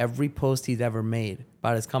take every post he's ever made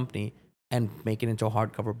about his company and make it into a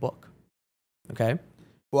hardcover book. Okay?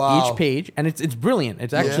 Wow. Each page, and it's brilliant.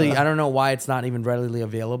 It's actually, I don't know why it's not even readily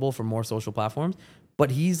available for more social platforms,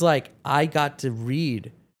 but he's like, I got to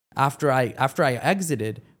read after I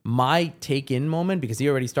exited, my take-in moment, because he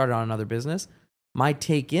already started on another business, my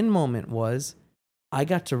take-in moment was I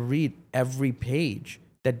got to read every page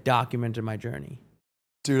that documented my journey.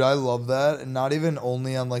 Dude, I love that. And not even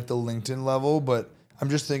only on like the LinkedIn level, but I'm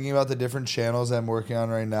just thinking about the different channels I'm working on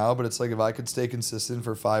right now. But it's like, if I could stay consistent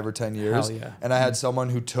for 5 or 10 years, and I had someone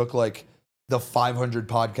who took like the 500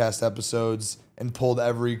 podcast episodes and pulled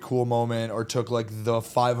every cool moment, or took like the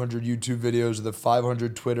 500 YouTube videos or the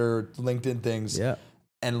 500 Twitter, LinkedIn things,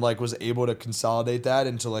 and like was able to consolidate that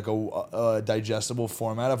into like a digestible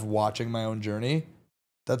format of watching my own journey.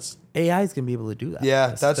 That's AI is gonna be able to do that.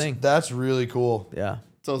 Yeah, that's really cool. Yeah.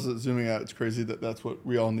 It's also zooming out. It's crazy that that's what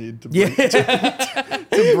we all need to break,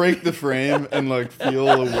 to break the frame and like feel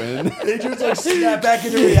a win. They just like snap back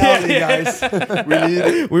into reality, guys.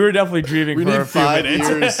 We were definitely dreaming we for need a few 5 minutes.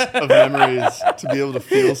 years of memories to be able to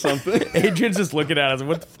feel something. Adrian's just looking at us.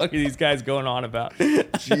 What the fuck are these guys going on about?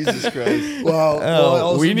 Jesus Christ.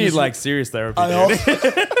 Well, we need like serious therapy.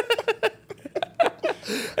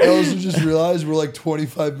 I also just realized we're like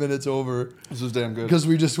 25 minutes over. This was damn good. Because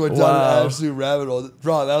we just went down an absolute rabbit hole.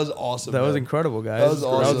 Bro, that was awesome. That was incredible, guys. That was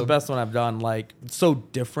awesome. That was the best one I've done. Like, it's so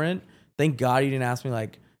different. Thank God you didn't ask me,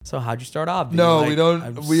 like, so how'd you start Obvi? No, like, we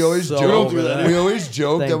don't. We always joke. We always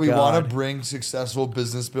joke that we want to God. bring successful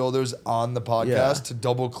business builders on the podcast to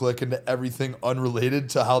double click into everything unrelated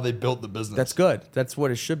to how they built the business. That's good. That's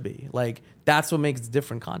what it should be. Like, that's what makes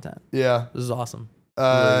different content. Yeah. This is awesome.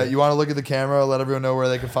 You want to look at the camera, let everyone know where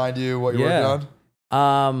they can find you, what you're working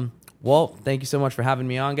on? Well, thank you so much for having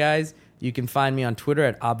me on, guys. You can find me on Twitter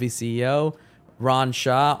at ObviCEO, Ron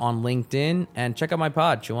Shah on LinkedIn, and check out my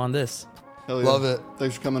pod, Chew on This. Hell yeah. Love it.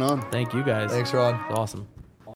 Thanks for coming on. Thank you, guys. Thanks, Ron. It's awesome.